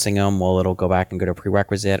still missing them, well, it'll go back and go to a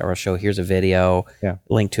prerequisite, or it'll show here's a video,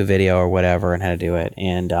 link to a video or whatever, and how to do it.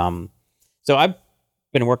 And so I've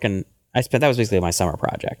been working. That was basically my summer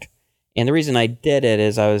project. And the reason I did it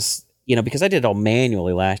is I was, because I did it all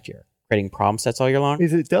manually last year, creating problem sets all year long.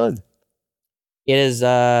 Is it done? It is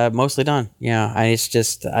mostly done. Yeah, I'm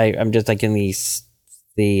just like getting the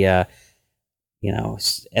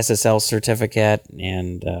SSL certificate.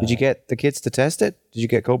 And did you get the kids to test it? Did you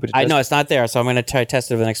get Colby to test it? No, it's not there. So I'm going to try to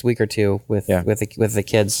test it over the next week or two with the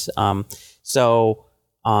kids. So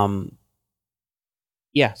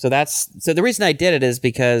the reason I did it is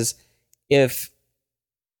because if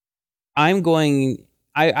I'm doing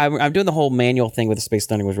the whole manual thing with the spaced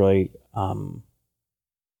learning was really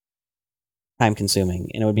time consuming,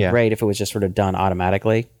 and it would be great if it was just sort of done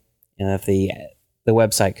automatically, and if the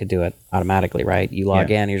website could do it automatically, right? You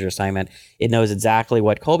log in, here's your assignment. It knows exactly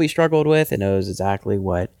what Colby struggled with. It knows exactly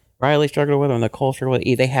what Riley struggled with, and Nicole struggled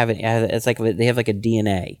with. They have it. It's like they have like a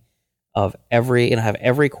DNA of have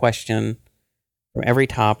every question from every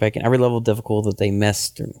topic and every level of difficulty that they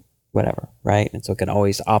missed or whatever, right? And so it can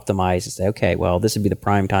always optimize and say, okay, well, this would be the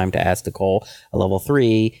prime time to ask Nicole a level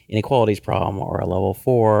 3 inequalities problem, or a level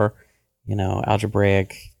 4,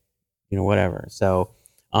 algebraic, whatever. So,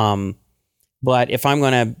 but if I'm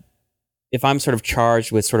sort of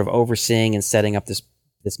charged with sort of overseeing and setting up this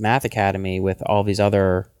math academy with all these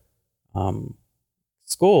other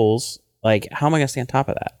schools, like, how am I going to stay on top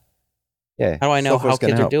of that? Yeah. How do I know how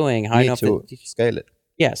kids are doing? How do I know to scale it?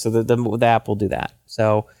 Yeah. So the app will do that.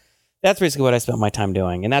 So that's basically what I spent my time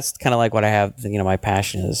doing, and that's kind of like what I have. My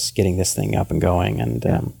passion is getting this thing up and going,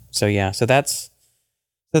 and so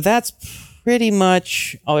that's pretty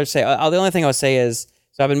much all I'd say. The only thing I would say is,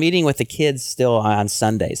 so I've been meeting with the kids still on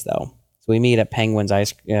Sundays though. So we meet at Penguin's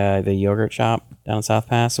the yogurt shop down in South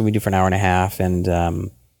Pass. So we do for an hour and a half, and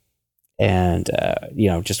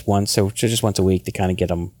just once a week to kind of get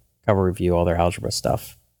them cover review all their algebra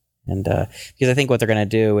stuff, and because I think what they're going to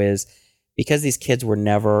do is, because these kids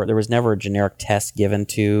there was never a generic test given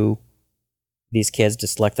to these kids to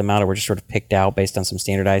select them out, or were just sort of picked out based on some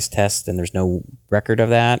standardized tests, and there's no record of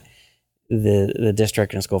that. The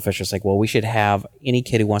district and school officials like, well, we should have any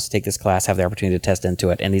kid who wants to take this class have the opportunity to test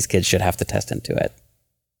into it, and these kids should have to test into it.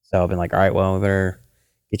 So I've been like, all right, well, we better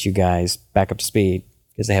get you guys back up to speed,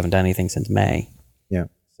 because they haven't done anything since May. Yeah.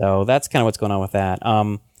 So that's kind of what's going on with that.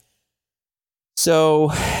 So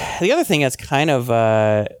the other thing that's kind of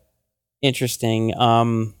interesting.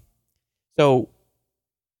 So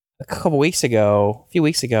a few weeks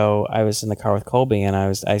ago, I was in the car with Colby, and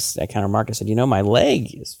I kind of remarked, I said, my leg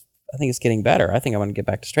I think it's getting better. I think I want to get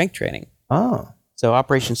back to strength training. Oh. So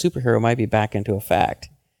Operation Superhero might be back into effect.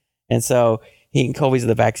 And so Colby's in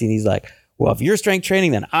the backseat, and he's like, well, if you're strength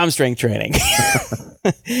training, then I'm strength training.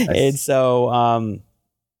 And so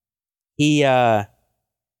he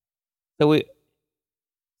obviously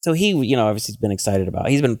has been excited about,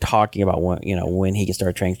 he's been talking about when he can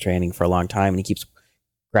start strength training for a long time, and he keeps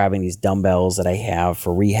grabbing these dumbbells that I have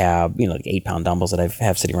for rehab, like 8-pound dumbbells that I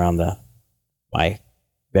have sitting around my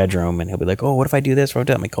bedroom, and he'll be like, oh, what if I do this? What if I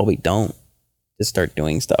do that? I'm like, Colby, don't. Just start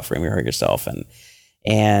doing stuff, or you hurt yourself.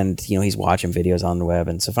 And, he's watching videos on the web.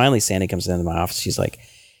 And so finally Sandy comes into my office. She's like,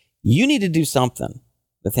 you need to do something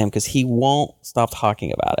with him because he won't stop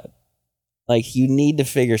talking about it. Like, you need to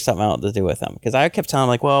figure something out to do with him. Because I kept telling him,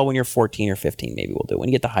 like, well, when you're 14 or 15, maybe we'll do it. When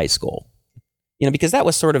you get to high school. Because that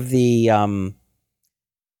was sort of the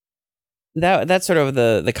that's sort of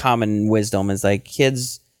the common wisdom is like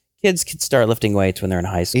kids could start lifting weights when they're in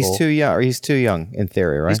high school. He's too young in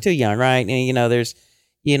theory, right? He's too young, right? And there's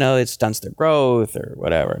it stunts their growth or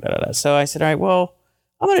whatever. So I said, all right, well,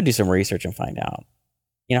 I'm going to do some research and find out.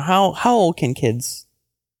 How old can kids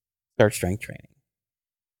start strength training?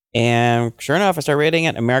 And sure enough, I started reading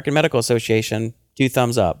it. American Medical Association, 2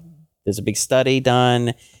 thumbs up. There's a big study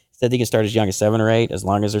done. Said they can start as young as 7 or 8, as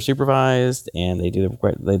long as they're supervised and they do them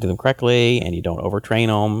correctly, and you don't overtrain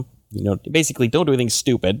them. Basically, don't do anything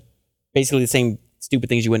stupid. Basically, the same stupid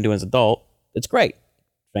things you wouldn't do as an adult. It's great.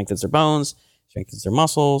 Strengthens their bones, strengthens their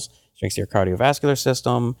muscles, strengthens their cardiovascular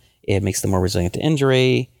system. It makes them more resilient to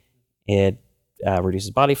injury. It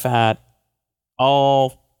reduces body fat.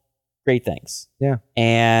 All great things. Yeah.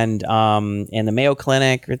 And the Mayo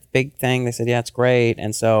Clinic, big thing. They said, yeah, it's great.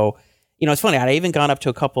 And so. It's funny. I'd even gone up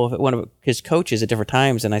to one of his coaches at different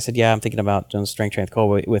times, and I said, "Yeah, I'm thinking about doing strength training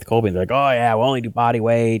with Colby." And they're like, "Oh yeah, we'll only do body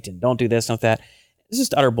weight and don't do this, don't that." It's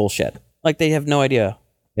just utter bullshit. Like they have no idea.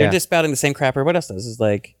 They're just spouting the same crap everybody else does.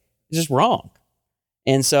 It's just wrong.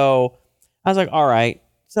 And so I was like, "All right."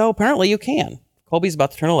 So apparently you can. Colby's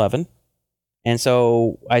about to turn 11, and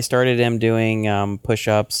so I started him doing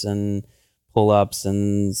push-ups and pull-ups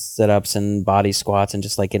and sit-ups and body squats and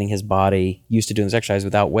just like getting his body used to doing this exercise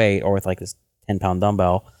without weight or with like this 10-pound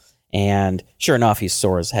dumbbell. And sure enough, he's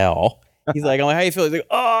sore as hell. He's like, I'm like, how you feel? He's like,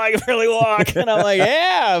 oh, I can barely walk. And I'm like,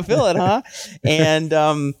 yeah, I feel it, huh? And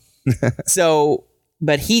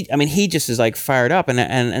but he just is like fired up.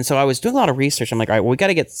 And so I was doing a lot of research. I'm like, all right, well, we got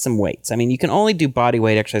to get some weights. I mean, you can only do body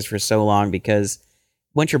weight exercise for so long because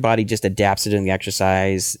once your body just adapts to doing the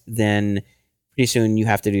exercise, then pretty soon you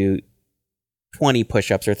have to do 20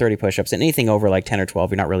 push-ups or 30 push-ups, and anything over like 10 or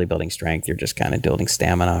 12, you're not really building strength. You're just kind of building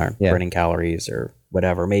stamina or burning calories or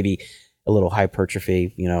whatever. Maybe a little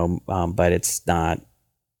hypertrophy, but it's not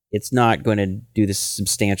going to do this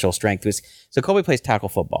substantial strength. So Colby plays tackle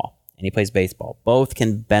football and he plays baseball. Both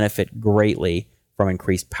can benefit greatly from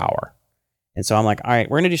increased power. And so I'm like, all right,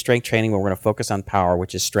 we're going to do strength training, but we're going to focus on power,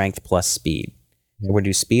 which is strength plus speed. So we're going to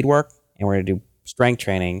do speed work and we're going to do strength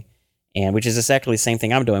training. And which is exactly the same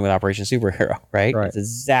thing I'm doing with Operation Superhero, right? It's the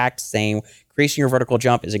exact same. Increasing your vertical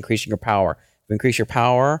jump is increasing your power. If you increase your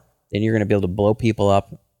power, then you're going to be able to blow people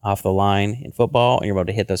up off the line in football, and you're able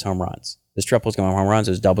to hit those home runs. Those triples going to become home runs.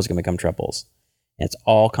 Those doubles going to become triples. And it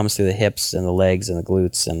all comes through the hips and the legs and the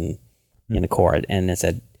glutes and in the core. And it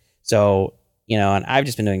said, so, and I've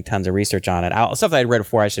just been doing tons of research on it. Stuff that I'd read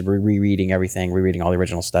before, I should be rereading everything, rereading all the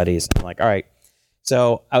original studies. I'm like, all right.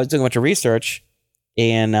 So I was doing a bunch of research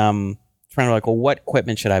and trying to like, well, what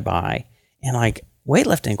equipment should I buy? And like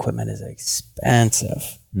weightlifting equipment is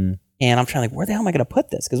expensive. And I'm trying like, where the hell am I going to put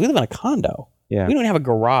this? Because we live in a condo. Yeah. We don't have a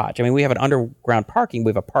garage. I mean, we have an underground parking.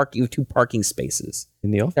 We have 2 parking spaces.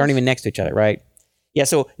 In the office? They aren't even next to each other, right? Yeah.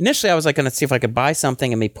 So initially I was like going to see if I could buy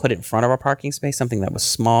something and maybe put it in front of our parking space, something that was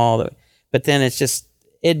small. But then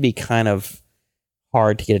it'd be kind of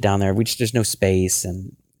hard to get it down there. There's no space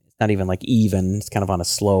and it's not even like even. It's kind of on a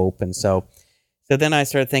slope. And so then I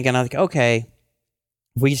started thinking, I was like, okay,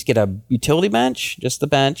 if we just get a utility bench, just the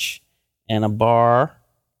bench, and a bar,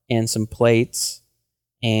 and some plates,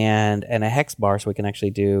 and a hex bar, so we can actually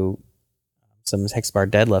do some hex bar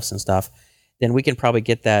deadlifts and stuff, then we can probably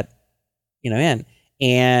get that, in.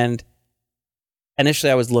 And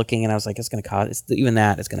initially I was looking, and I was like, it's going to cost, even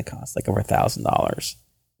that is going to cost like over $1,000.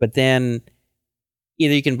 But then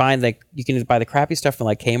either you can buy the crappy stuff from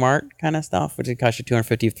like Kmart kind of stuff, which would cost you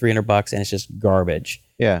 $250, $300, and it's just garbage.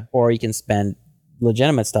 Yeah. Or you can spend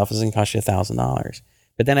legitimate stuff, it's going to cost you $1,000.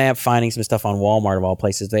 But then I have finding some stuff on Walmart of all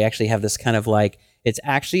places. They actually have this kind of like, it's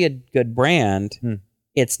actually a good brand.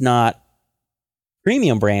 It's not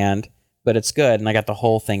premium brand, but it's good. And I got the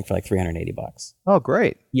whole thing for like $380. Oh,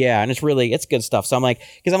 great. Yeah. And it's good stuff. So I'm like,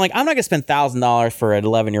 I'm not going to spend $1,000 for an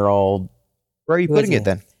 11-year-old. Where are you putting it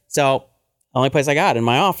then? So the only place I got in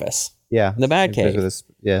my office. Yeah. In the bad cave.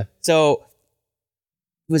 Yeah. So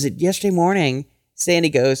was it yesterday morning? Sandy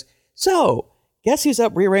goes, so guess who's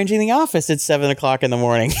up rearranging the office at 7:00 in the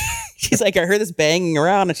morning? She's like, I heard this banging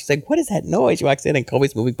around. And she's like, what is that noise? She walks in and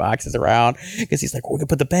Colby's moving boxes around because he's like, we can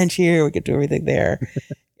put the bench here. We can do everything there.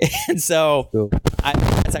 And so cool. I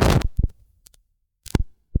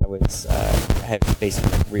had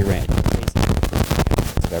basically rearranged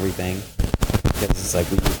everything because it's like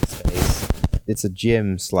we need the space. it's a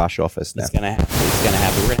gym / office now. It's gonna happen. We're gonna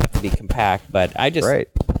have to be compact, but I just Great.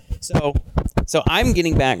 So I'm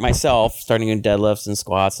getting back myself, starting doing deadlifts and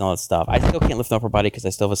squats and all that stuff. I still can't lift an upper body because I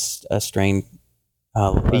still have a strained.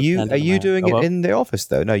 Are you doing it in the office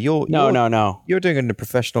though? No, No. You're doing it in a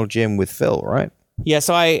professional gym with Phil, right? Yeah.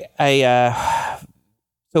 So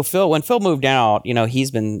so Phil, when Phil moved out,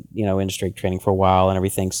 he's been in strength training for a while and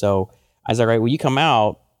everything. So I was like, all right, well, you come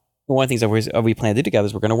out. One of the things that we plan to do together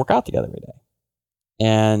is we're going to work out together every day.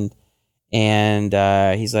 And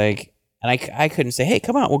he's like. And I couldn't say, hey,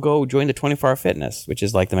 come on, we'll go join the 24-hour fitness, which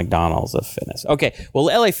is like the McDonald's of fitness. Okay, well,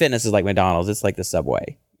 LA Fitness is like McDonald's. It's like the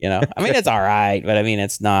Subway, I mean, it's all right, but I mean,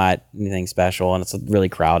 it's not anything special, and it's really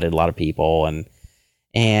crowded, a lot of people. And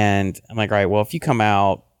I'm like, all right, well, if you come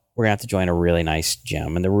out, we're going to have to join a really nice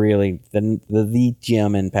gym. And the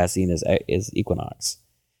gym in Pasadena is Equinox.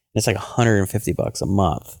 And it's like $150 a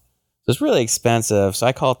month. So it's really expensive. So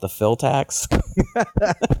I call it the Phil tax.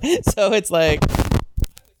 So it's like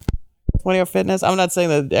 20-hour fitness. I'm not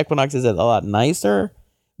saying that Equinox is a lot nicer,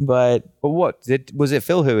 but what was it?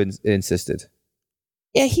 Phil who insisted?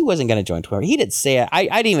 Yeah, he wasn't going to join 12. He didn't say it. I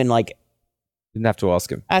didn't even didn't have to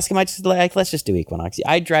ask him. I just let's just do Equinox.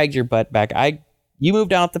 I dragged your butt back. You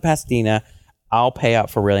moved out to Pasadena. I'll pay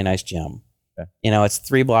out for a really nice gym. Okay. It's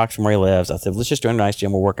 3 blocks from where he lives. I said, let's just join a nice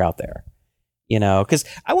gym. We'll work out there. Because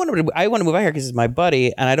I want to move out here because he's my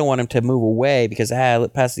buddy, and I don't want him to move away because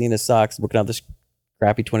Pasadena sucks. Working out this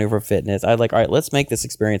crappy 24 fitness. I'd like, all right, let's make this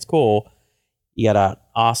experience cool. You got an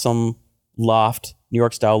awesome loft, New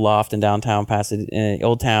York style loft in downtown Pasadena,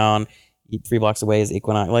 Old Town. 3 blocks away is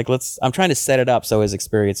Equinox. I'm trying to set it up so his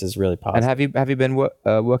experience is really positive. And have you been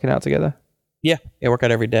working out together? Yeah, I work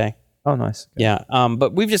out every day. Oh, nice. Okay. Yeah,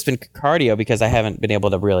 but we've just been cardio because I haven't been able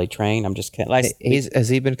to really train. I'm just kidding. Has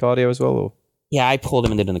he been cardio as well? Or? Yeah, I pulled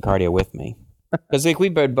him into doing the cardio with me because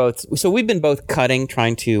we've been both cutting,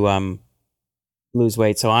 trying to lose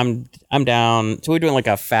weight. So I'm down. So we're doing like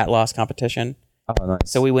a fat loss competition. Oh, nice.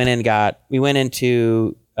 So we went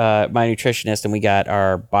into my nutritionist and we got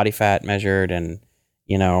our body fat measured and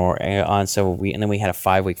then we had a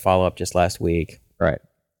 5-week follow up just last week. Right.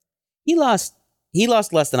 He lost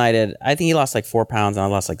less than I did. I think he lost like 4 pounds and I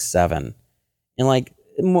lost like 7. And like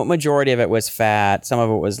majority of it was fat. Some of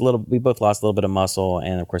it was we both lost a little bit of muscle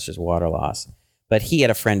and of course there's water loss. But he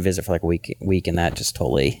had a friend visit for like a week and that just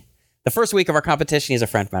totally. The first week of our competition, he's a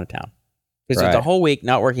friend from out of town. Because right. The whole week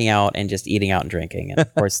not working out and just eating out and drinking. And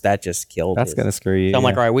of course, that just killed That's going to screw you. So I'm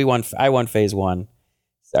like, all right, I won phase 1.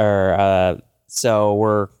 So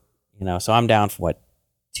we're, so I'm down from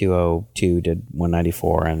 202 to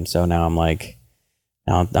 194. And so now I'm like,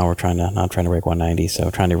 now I'm trying to break 190. So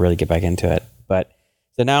trying to really get back into it. But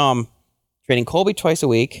so now I'm training Colby twice a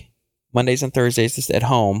week, Mondays and Thursdays just at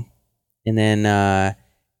home. And then, and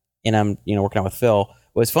I'm, working out with Phil.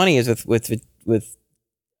 What's funny is with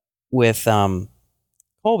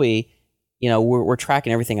Colby, we're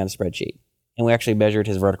tracking everything on the spreadsheet, and we actually measured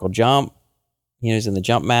his vertical jump. He's in the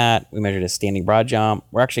jump mat. We measured his standing broad jump.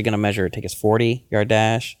 We're actually going to take his 40-yard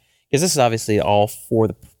dash because this is obviously all for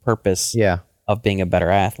the purpose of being a better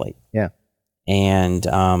athlete. Yeah, and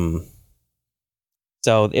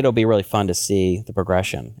so it'll be really fun to see the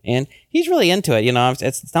progression, and he's really into it.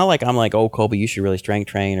 It's not like I'm like, oh, Colby, you should really strength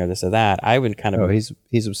train or this or that. I would kind of. Oh, he's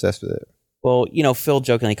obsessed with it. Well, Phil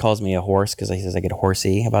jokingly calls me a horse because he says I get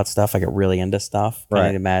horsey about stuff. I get really into stuff.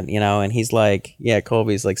 Right. Mad, and he's like, yeah,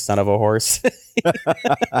 Colby's like son of a horse.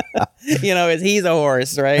 He's a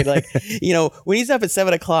horse, right? Like, when he's up at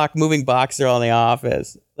 7:00 moving boxer on the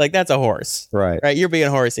office, like that's a horse. Right. Right. You're being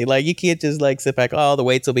horsey. Like you can't just like sit back. Oh, the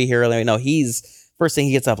weights will be here. No, he's first thing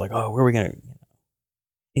he gets up like, oh, where are we going to, and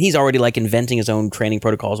he's already like inventing his own training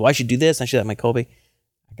protocols. Well, I should do this. I should have my Colby.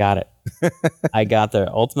 I got it. I got the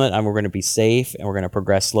ultimate, and we're going to be safe, and we're going to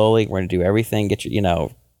progress slowly. We're going to do everything. Get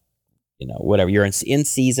your, whatever. You're in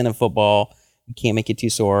season of football. You can't make it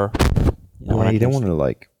too sore. You don't want to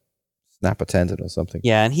like snap a tendon or something.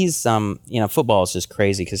 Yeah, and he's football is just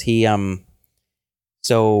crazy because we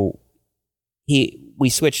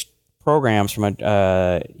switched programs from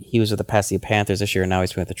he was with the Pasadena Panthers this year, and now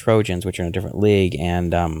he's with the Trojans, which are in a different league,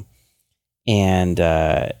 and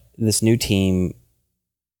this new team.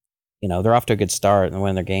 They're off to a good start and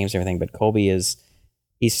winning their games and everything, but Colby he's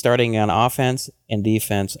starting on offense and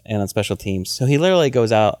defense and on special teams. So he literally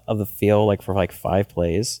goes out of the field for 5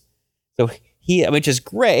 plays. So which is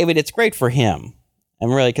great. I mean, it's great for him.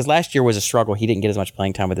 And really, because last year was a struggle. He didn't get as much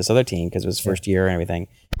playing time with this other team because it was his first year and everything.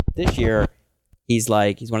 This year, he's one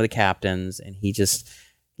of the captains and he just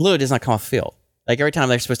literally does not come off the field. Like every time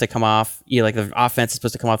they're supposed to come off, like the offense is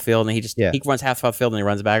supposed to come off the field, and he runs half off the field and he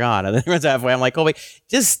runs back on, and then he runs halfway. I'm like, Colby,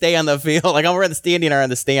 just stay on the field. Like I'm the standing there in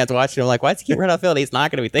the stands watching him. Like, why does he keep running off the field? He's not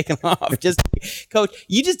going to be taken off. Just coach,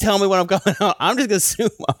 you just tell me when I'm going out. I'm just going to assume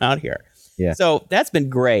I'm out here. Yeah. So that's been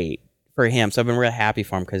great for him. So I've been really happy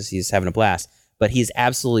for him because he's having a blast. But he's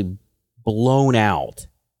absolutely blown out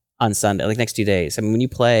on Sunday, like next 2 days. I mean, when you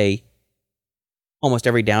play almost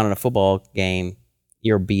every down in a football game,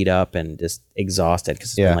 you're beat up and just exhausted because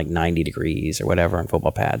it's been like 90 degrees or whatever on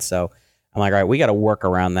football pads. So I'm like, all right, we got to work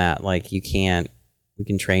around that. Like we can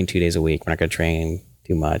train 2 days a week. We're not going to train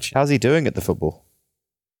too much. How's he doing at the football?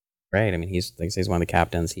 Right. I mean, he's one of the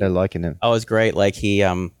captains. They're liking him. Oh, it's great. Like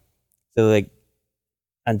so like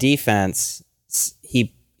on defense,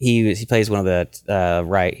 he plays one of the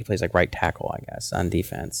right. He plays like right tackle, I guess, on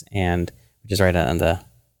defense, and which is right on the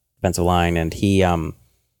defensive line. And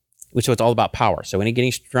which so it's all about power. So any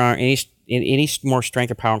getting strong, any more strength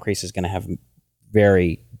or power increase is going to have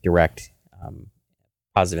very direct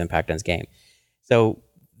positive impact on his game. So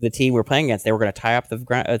the team we're playing against, they were going to tie up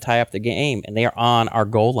the game, and they are on our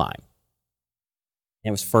goal line. And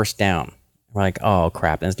it was first down. We're like, oh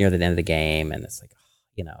crap! And it's near the end of the game, and it's like,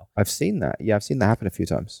 I've seen that. Yeah, I've seen that happen a few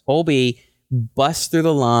times. Colby busts through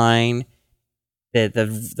the line.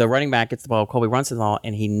 The running back gets the ball. Colby runs to the ball,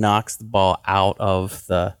 and he knocks the ball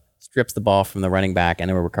strips the ball from the running back, and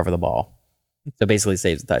then we recover the ball. So basically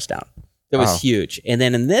saves the touchdown. It was huge. And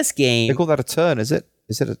then in this game, they call that a turn. Is it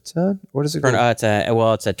a turn? What is it called?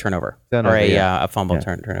 It's a turnover. Or a fumble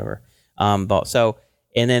turnover. So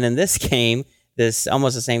and then in this game, this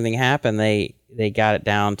almost the same thing happened. They got it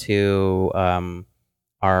down to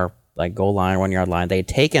our like goal line, 1 yard line. They had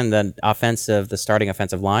taken the starting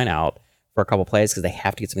offensive line out for a couple plays because they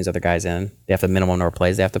have to get some of these other guys in. They have the minimum number of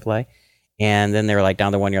plays they have to play. And then they were like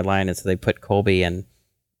down the 1 yard line, and so they put Colby and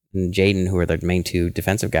Jaden, who are the main two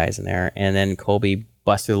defensive guys in there. And then Colby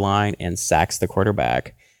busts through the line and sacks the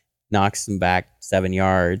quarterback, knocks him back 7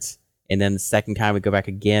 yards. And then the second time we go back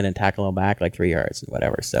again and tackle him back like 3 yards and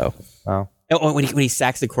whatever. So when he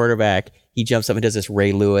sacks the quarterback, he jumps up and does this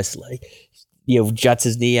Ray Lewis juts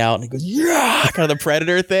his knee out and he goes, yeah, kind of the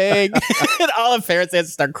Predator thing. And all the parents have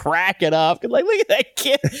to start cracking up. Like, look at that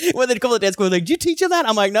kid. When they come to the dance school, like, did you teach him that?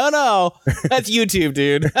 I'm like, no. That's YouTube,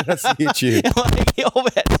 dude. That's YouTube.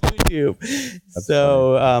 Like, that's YouTube. That's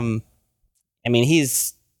so, funny. I mean,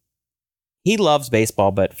 he loves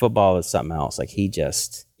baseball, but football is something else. Like, he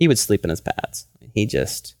would sleep in his pads.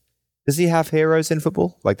 Does he have heroes in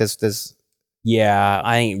football? Like, there's. Yeah,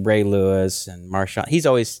 I think Ray Lewis and Marshawn.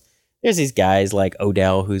 There's these guys like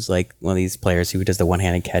Odell, who's like one of these players who does the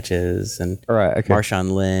one-handed catches, and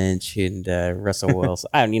Marshawn Lynch and Russell Wilson.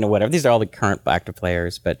 Whatever. These are all the current active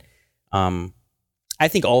players, but I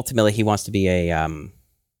think ultimately he wants to be a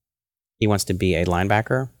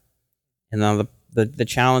linebacker. And then the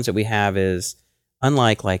challenge that we have is,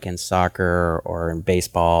 unlike like in soccer or in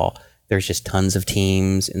baseball, there's just tons of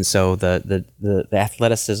teams, and so the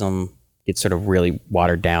athleticism gets sort of really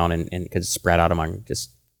watered down and because it's spread out among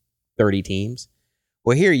just 30 teams.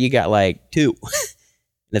 Well, here you got like 2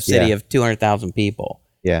 in a city of 200,000 people.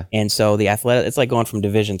 Yeah. And so it's like going from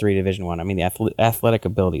Division 3 to Division 1. I mean, the athletic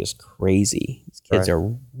ability is crazy. These kids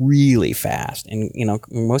are really fast. And,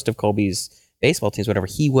 most of Colby's baseball teams, whatever,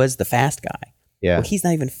 he was the fast guy. Yeah. Well, he's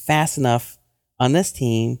not even fast enough on this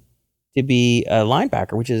team to be a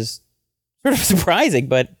linebacker, which is sort of surprising,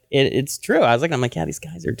 but it's true. I'm like, yeah, these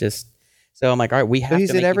guys are just. So I'm like, all right, we have to.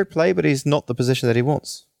 He's in every play, but he's not the position that he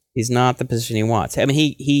wants. He's not the position he wants. I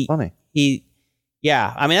mean, funny.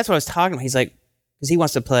 Yeah. I mean, that's what I was talking about. He's like, because he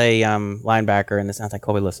wants to play linebacker, and it sounds like,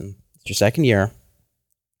 Colby, listen, it's your second year.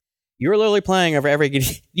 You're literally playing over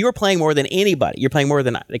you were playing more than anybody. You're playing more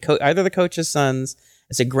than either the coach's sons.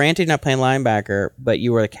 I said, granted, you're not playing linebacker, but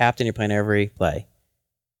you were the captain. You're playing every play.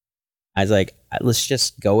 I was like, let's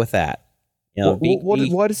just go with that.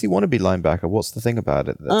 Why does he want to be linebacker? What's the thing about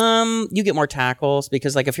it? You get more tackles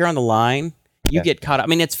because, like, if you're on the line, you get caught up. I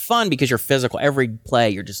mean, it's fun because you're physical. Every play,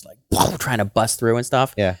 you're just like trying to bust through and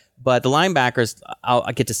stuff. Yeah. But the linebackers,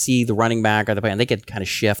 I get to see the running back or the play, and they could kind of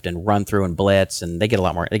shift and run through and blitz, and they get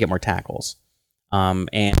more tackles.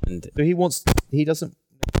 And so he doesn't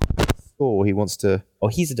score. He wants to. Oh,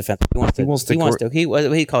 he's a defensive. He wants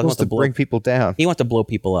to bring people down. He wants to blow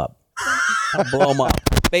people up. Blow them up.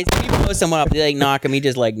 Basically, you blow someone up, they like knock him. He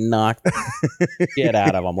just like knock shit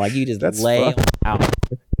out of them. Like you just lay them out.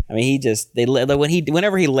 I mean,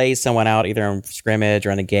 whenever he lays someone out, either in scrimmage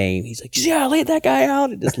or in the game, he's like, yeah, lay that guy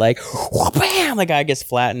out, and just like, bam, the guy gets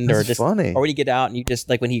flattened. That's funny. Or when you get out and you just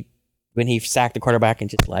like when he sacked the quarterback and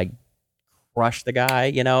just like crush the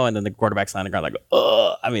guy, and then the quarterback's on the ground like,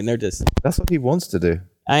 oh, I mean, they're just. That's what he wants to do.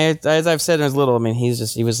 As I've said, when I was little, I mean,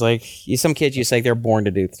 he was like, some kids you say they're born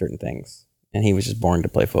to do certain things, and he was just born to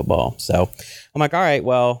play football. So I'm like, all right,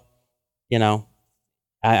 well,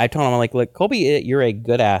 I told him, I'm like, look, Colby, you're a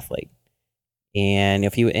good athlete. And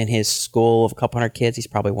if you in his school of a couple hundred kids, he's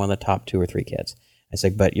probably one of the top 2 or 3 kids. I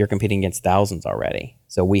said, but you're competing against thousands already.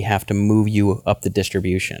 So we have to move you up the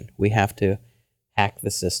distribution. We have to hack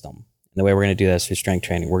the system. And the way we're going to do that is through strength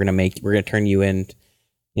training. We're going to turn you in,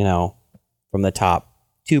 from the top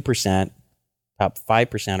 2%, top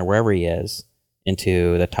 5%, or wherever he is,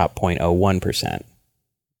 into the top 0.01%,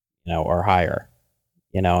 or higher,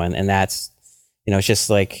 and that's, it's just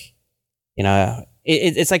like,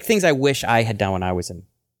 it's like things I wish I had done when I was in,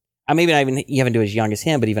 maybe not even do as young as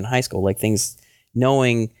him, but even high school, like things,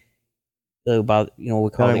 knowing about, we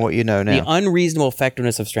call Knowing it what you know now. the unreasonable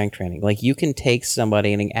effectiveness of strength training. Like you can take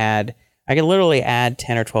somebody and I could literally add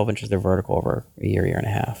 10 or 12 inches of vertical over a year and a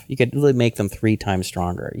half. You could literally make them 3 times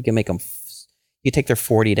stronger. You can make them, you take their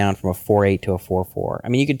 40 down from a 4.8 to a 4.4. I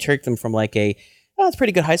mean, you could trick them from like it's a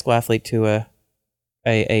pretty good high school athlete to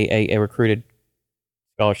a recruited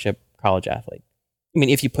scholarship college athlete. I mean,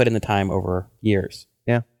 if you put in the time over years.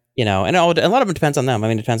 Yeah. And a lot of it depends on them. I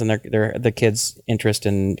mean, it depends on the kids' interest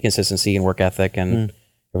and consistency and work ethic and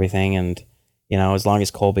everything. And, as long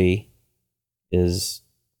as Colby is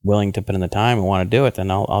willing to put in the time and want to do it,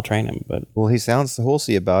 then I'll train him. But well, he sounds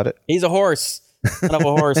horsey about it. He's a horse. Son of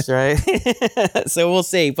a horse, right? So we'll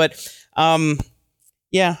see. But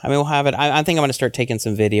yeah, I mean, we'll have it. I think I'm going to start taking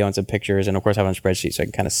some video and some pictures, and of course have it on a spreadsheet so I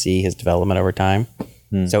can kind of see his development over time.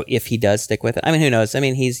 So if he does stick with it, I mean, who knows? I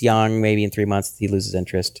mean, he's young. Maybe in 3 months he loses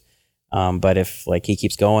interest. But if like he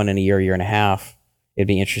keeps going in a year and a half, it'd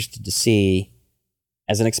be interesting to see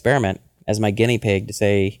as an experiment, as my guinea pig, to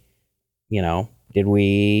say, did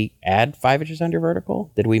we add 5 inches under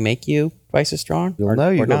vertical? Did we make you twice as strong? You'll know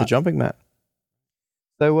you've got the jumping mat.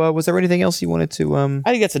 So was there anything else you wanted to? I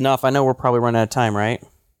think that's enough. I know we're probably running out of time, right?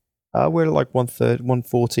 We're at like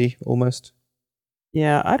 140 almost.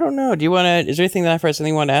 Yeah, I don't know. Do you want to? Is there anything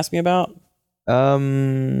you want to ask me about?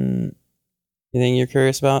 Anything you're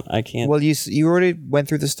curious about? I can't. Well, you already went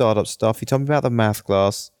through the startup stuff. You told me about the math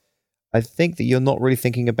class. I think that you're not really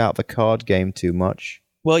thinking about the card game too much.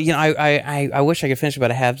 Well, I wish I could finish, but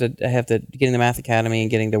I have to getting the Math Academy and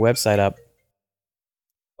getting their website up.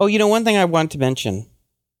 Oh, one thing I want to mention.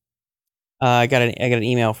 I got an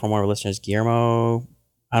email from one of our listeners, Guillermo.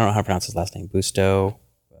 I don't know how to pronounce his last name. Busto.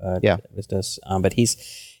 Bustos. But he's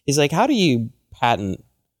like, how do you protect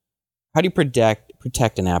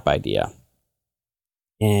an app idea?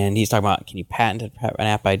 And he's talking about, can you patent an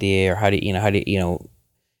app idea, or how do you,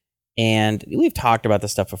 and we've talked about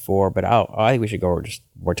this stuff before, but I think we should go over just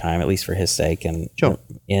more time, at least for his sake. And sure.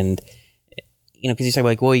 And because he's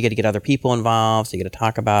like, well, you got to get other people involved, so you got to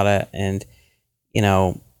talk about it. And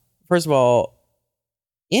first of all,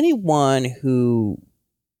 first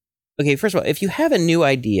of all, if you have a new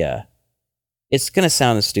idea, it's going to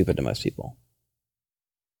sound stupid to most people.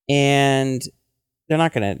 And they're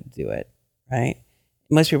not going to do it, right?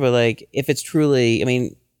 Most people are like, if it's truly,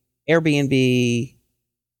 Airbnb,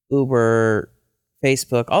 Uber,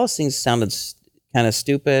 Facebook, all those things sounded kind of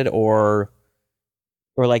stupid or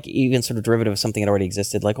like even sort of derivative of something that already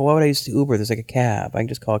existed. Like, why would I use Uber? There's like a cab. I can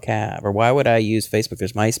just call a cab. Or why would I use Facebook?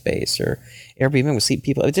 There's MySpace or Airbnb with seat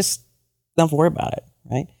people. Just don't worry about it,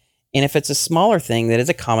 right? And if it's a smaller thing that is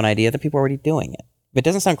a common idea, then people are already doing it. If it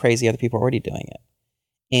doesn't sound crazy, other people are already doing it.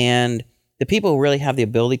 And the people who really have the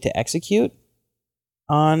ability to execute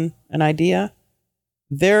on an idea,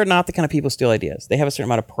 they're not the kind of people who steal ideas. They have a certain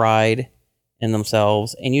amount of pride in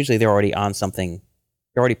themselves, and usually they're already on something.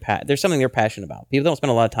 There's something they're passionate about. People don't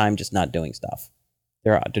spend a lot of time just not doing stuff.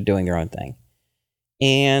 They're doing their own thing.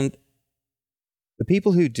 And the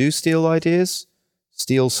people who do steal ideas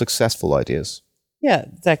steal successful ideas. Yeah,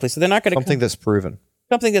 exactly. So they're not going to something that's proven.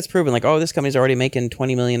 Something that's proven, like, oh, this company's already making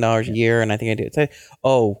 $20 million a year, and I think I do. It's like,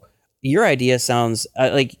 oh, your idea sounds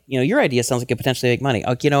like it could potentially make money.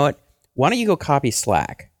 Oh, you know what? Why don't you go copy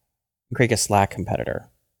Slack and create a Slack competitor,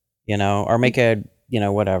 or make a,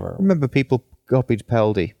 whatever. Remember, people copied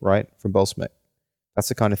Peldy, right, from Bolsmec. That's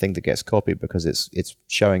the kind of thing that gets copied because it's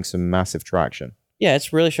showing some massive traction. Yeah,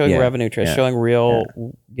 it's really showing revenue, showing real,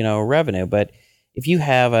 revenue. But if you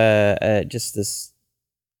have just this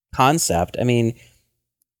concept,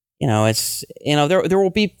 it's, there will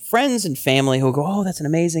be friends and family who go, oh, that's an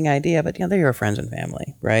amazing idea, but they're your friends and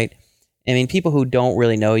family, right? People who don't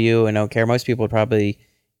really know you and don't care, most people would probably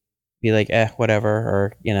be like, whatever,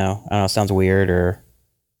 or, I don't know, sounds weird, or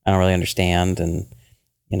I don't really understand, and,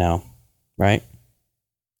 right?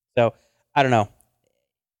 So I don't know.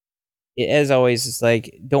 As always, it's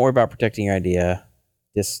like, don't worry about protecting your idea.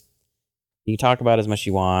 Just, you can talk about it as much as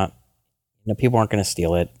you want. People aren't going to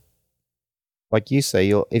steal it. Like you say,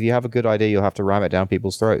 if you have a good idea, you'll have to ram it down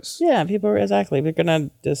people's throats. Yeah, people are exactly. They're going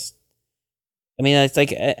to just. I mean, it's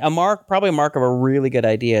like probably a mark of a really good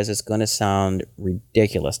idea is it's going to sound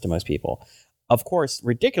ridiculous to most people. Of course,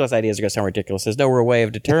 ridiculous ideas are going to sound ridiculous. There's no real way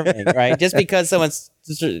of determining, right? Just because someone's,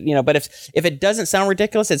 but if it doesn't sound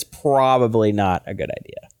ridiculous, it's probably not a good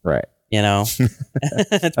idea. Right.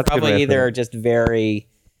 It's probably either just very,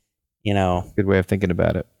 good way of thinking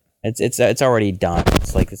about it. It's already done.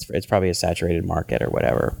 It's like it's probably a saturated market or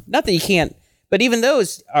whatever. Not that you can't, but even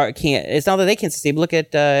those can't. It's not that they can't succeed. Look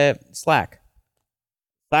at Slack.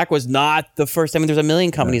 Slack was not the first. I mean, there's a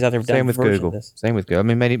million companies out there. Same with Google. Same with Google. I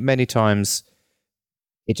mean, many times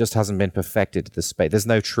it just hasn't been perfected to the space. There's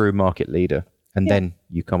no true market leader, and then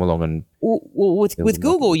you come along and with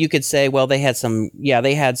Google, you could say, well, they had some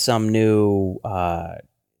new.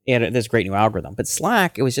 And this great new algorithm, but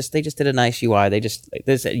Slack, they just did a nice UI.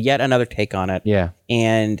 There's yet another take on it. Yeah.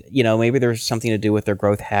 And, maybe there's something to do with their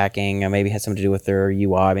growth hacking, or maybe it had something to do with their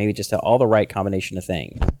UI, maybe just all the right combination of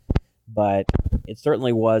things. But it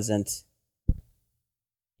certainly wasn't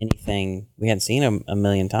anything we hadn't seen a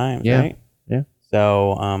million times, right? Yeah.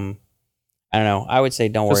 So, I don't know. I would say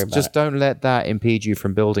don't worry about it. Just don't let that impede you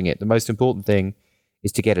from building it. The most important thing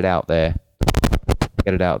is to get it out there.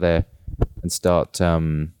 And start,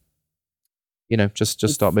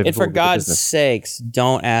 just start moving. And for God's sakes,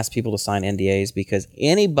 don't ask people to sign NDAs, because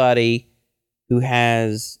anybody who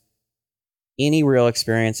has any real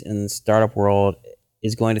experience in the startup world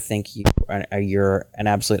is going to think you're an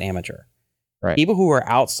absolute amateur. Right. People who are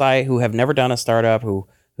outside, who have never done a startup, who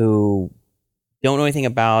don't know anything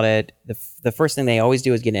about it, the first thing they always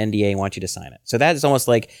do is get an NDA and want you to sign it. So that is almost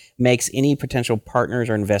like makes any potential partners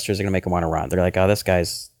or investors are going to make them want to run. They're like, oh, this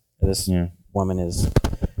woman is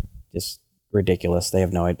just ridiculous. They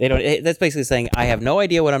have no idea. That's basically saying, I have no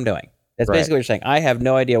idea what I'm doing. That's basically what you're saying. I have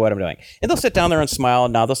no idea what I'm doing. And they'll sit down there and smile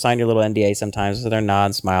and nod. They'll sign your little NDA sometimes. So they'll nod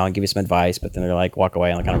and smile and give you some advice, but then they're like, walk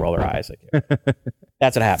away and kind of roll their eyes.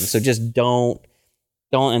 That's what happens. So just don't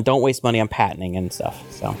waste money on patenting and stuff.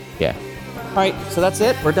 So yeah. All right. So that's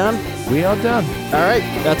it. We're done. We are done. All right.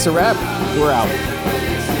 That's a wrap. We're out.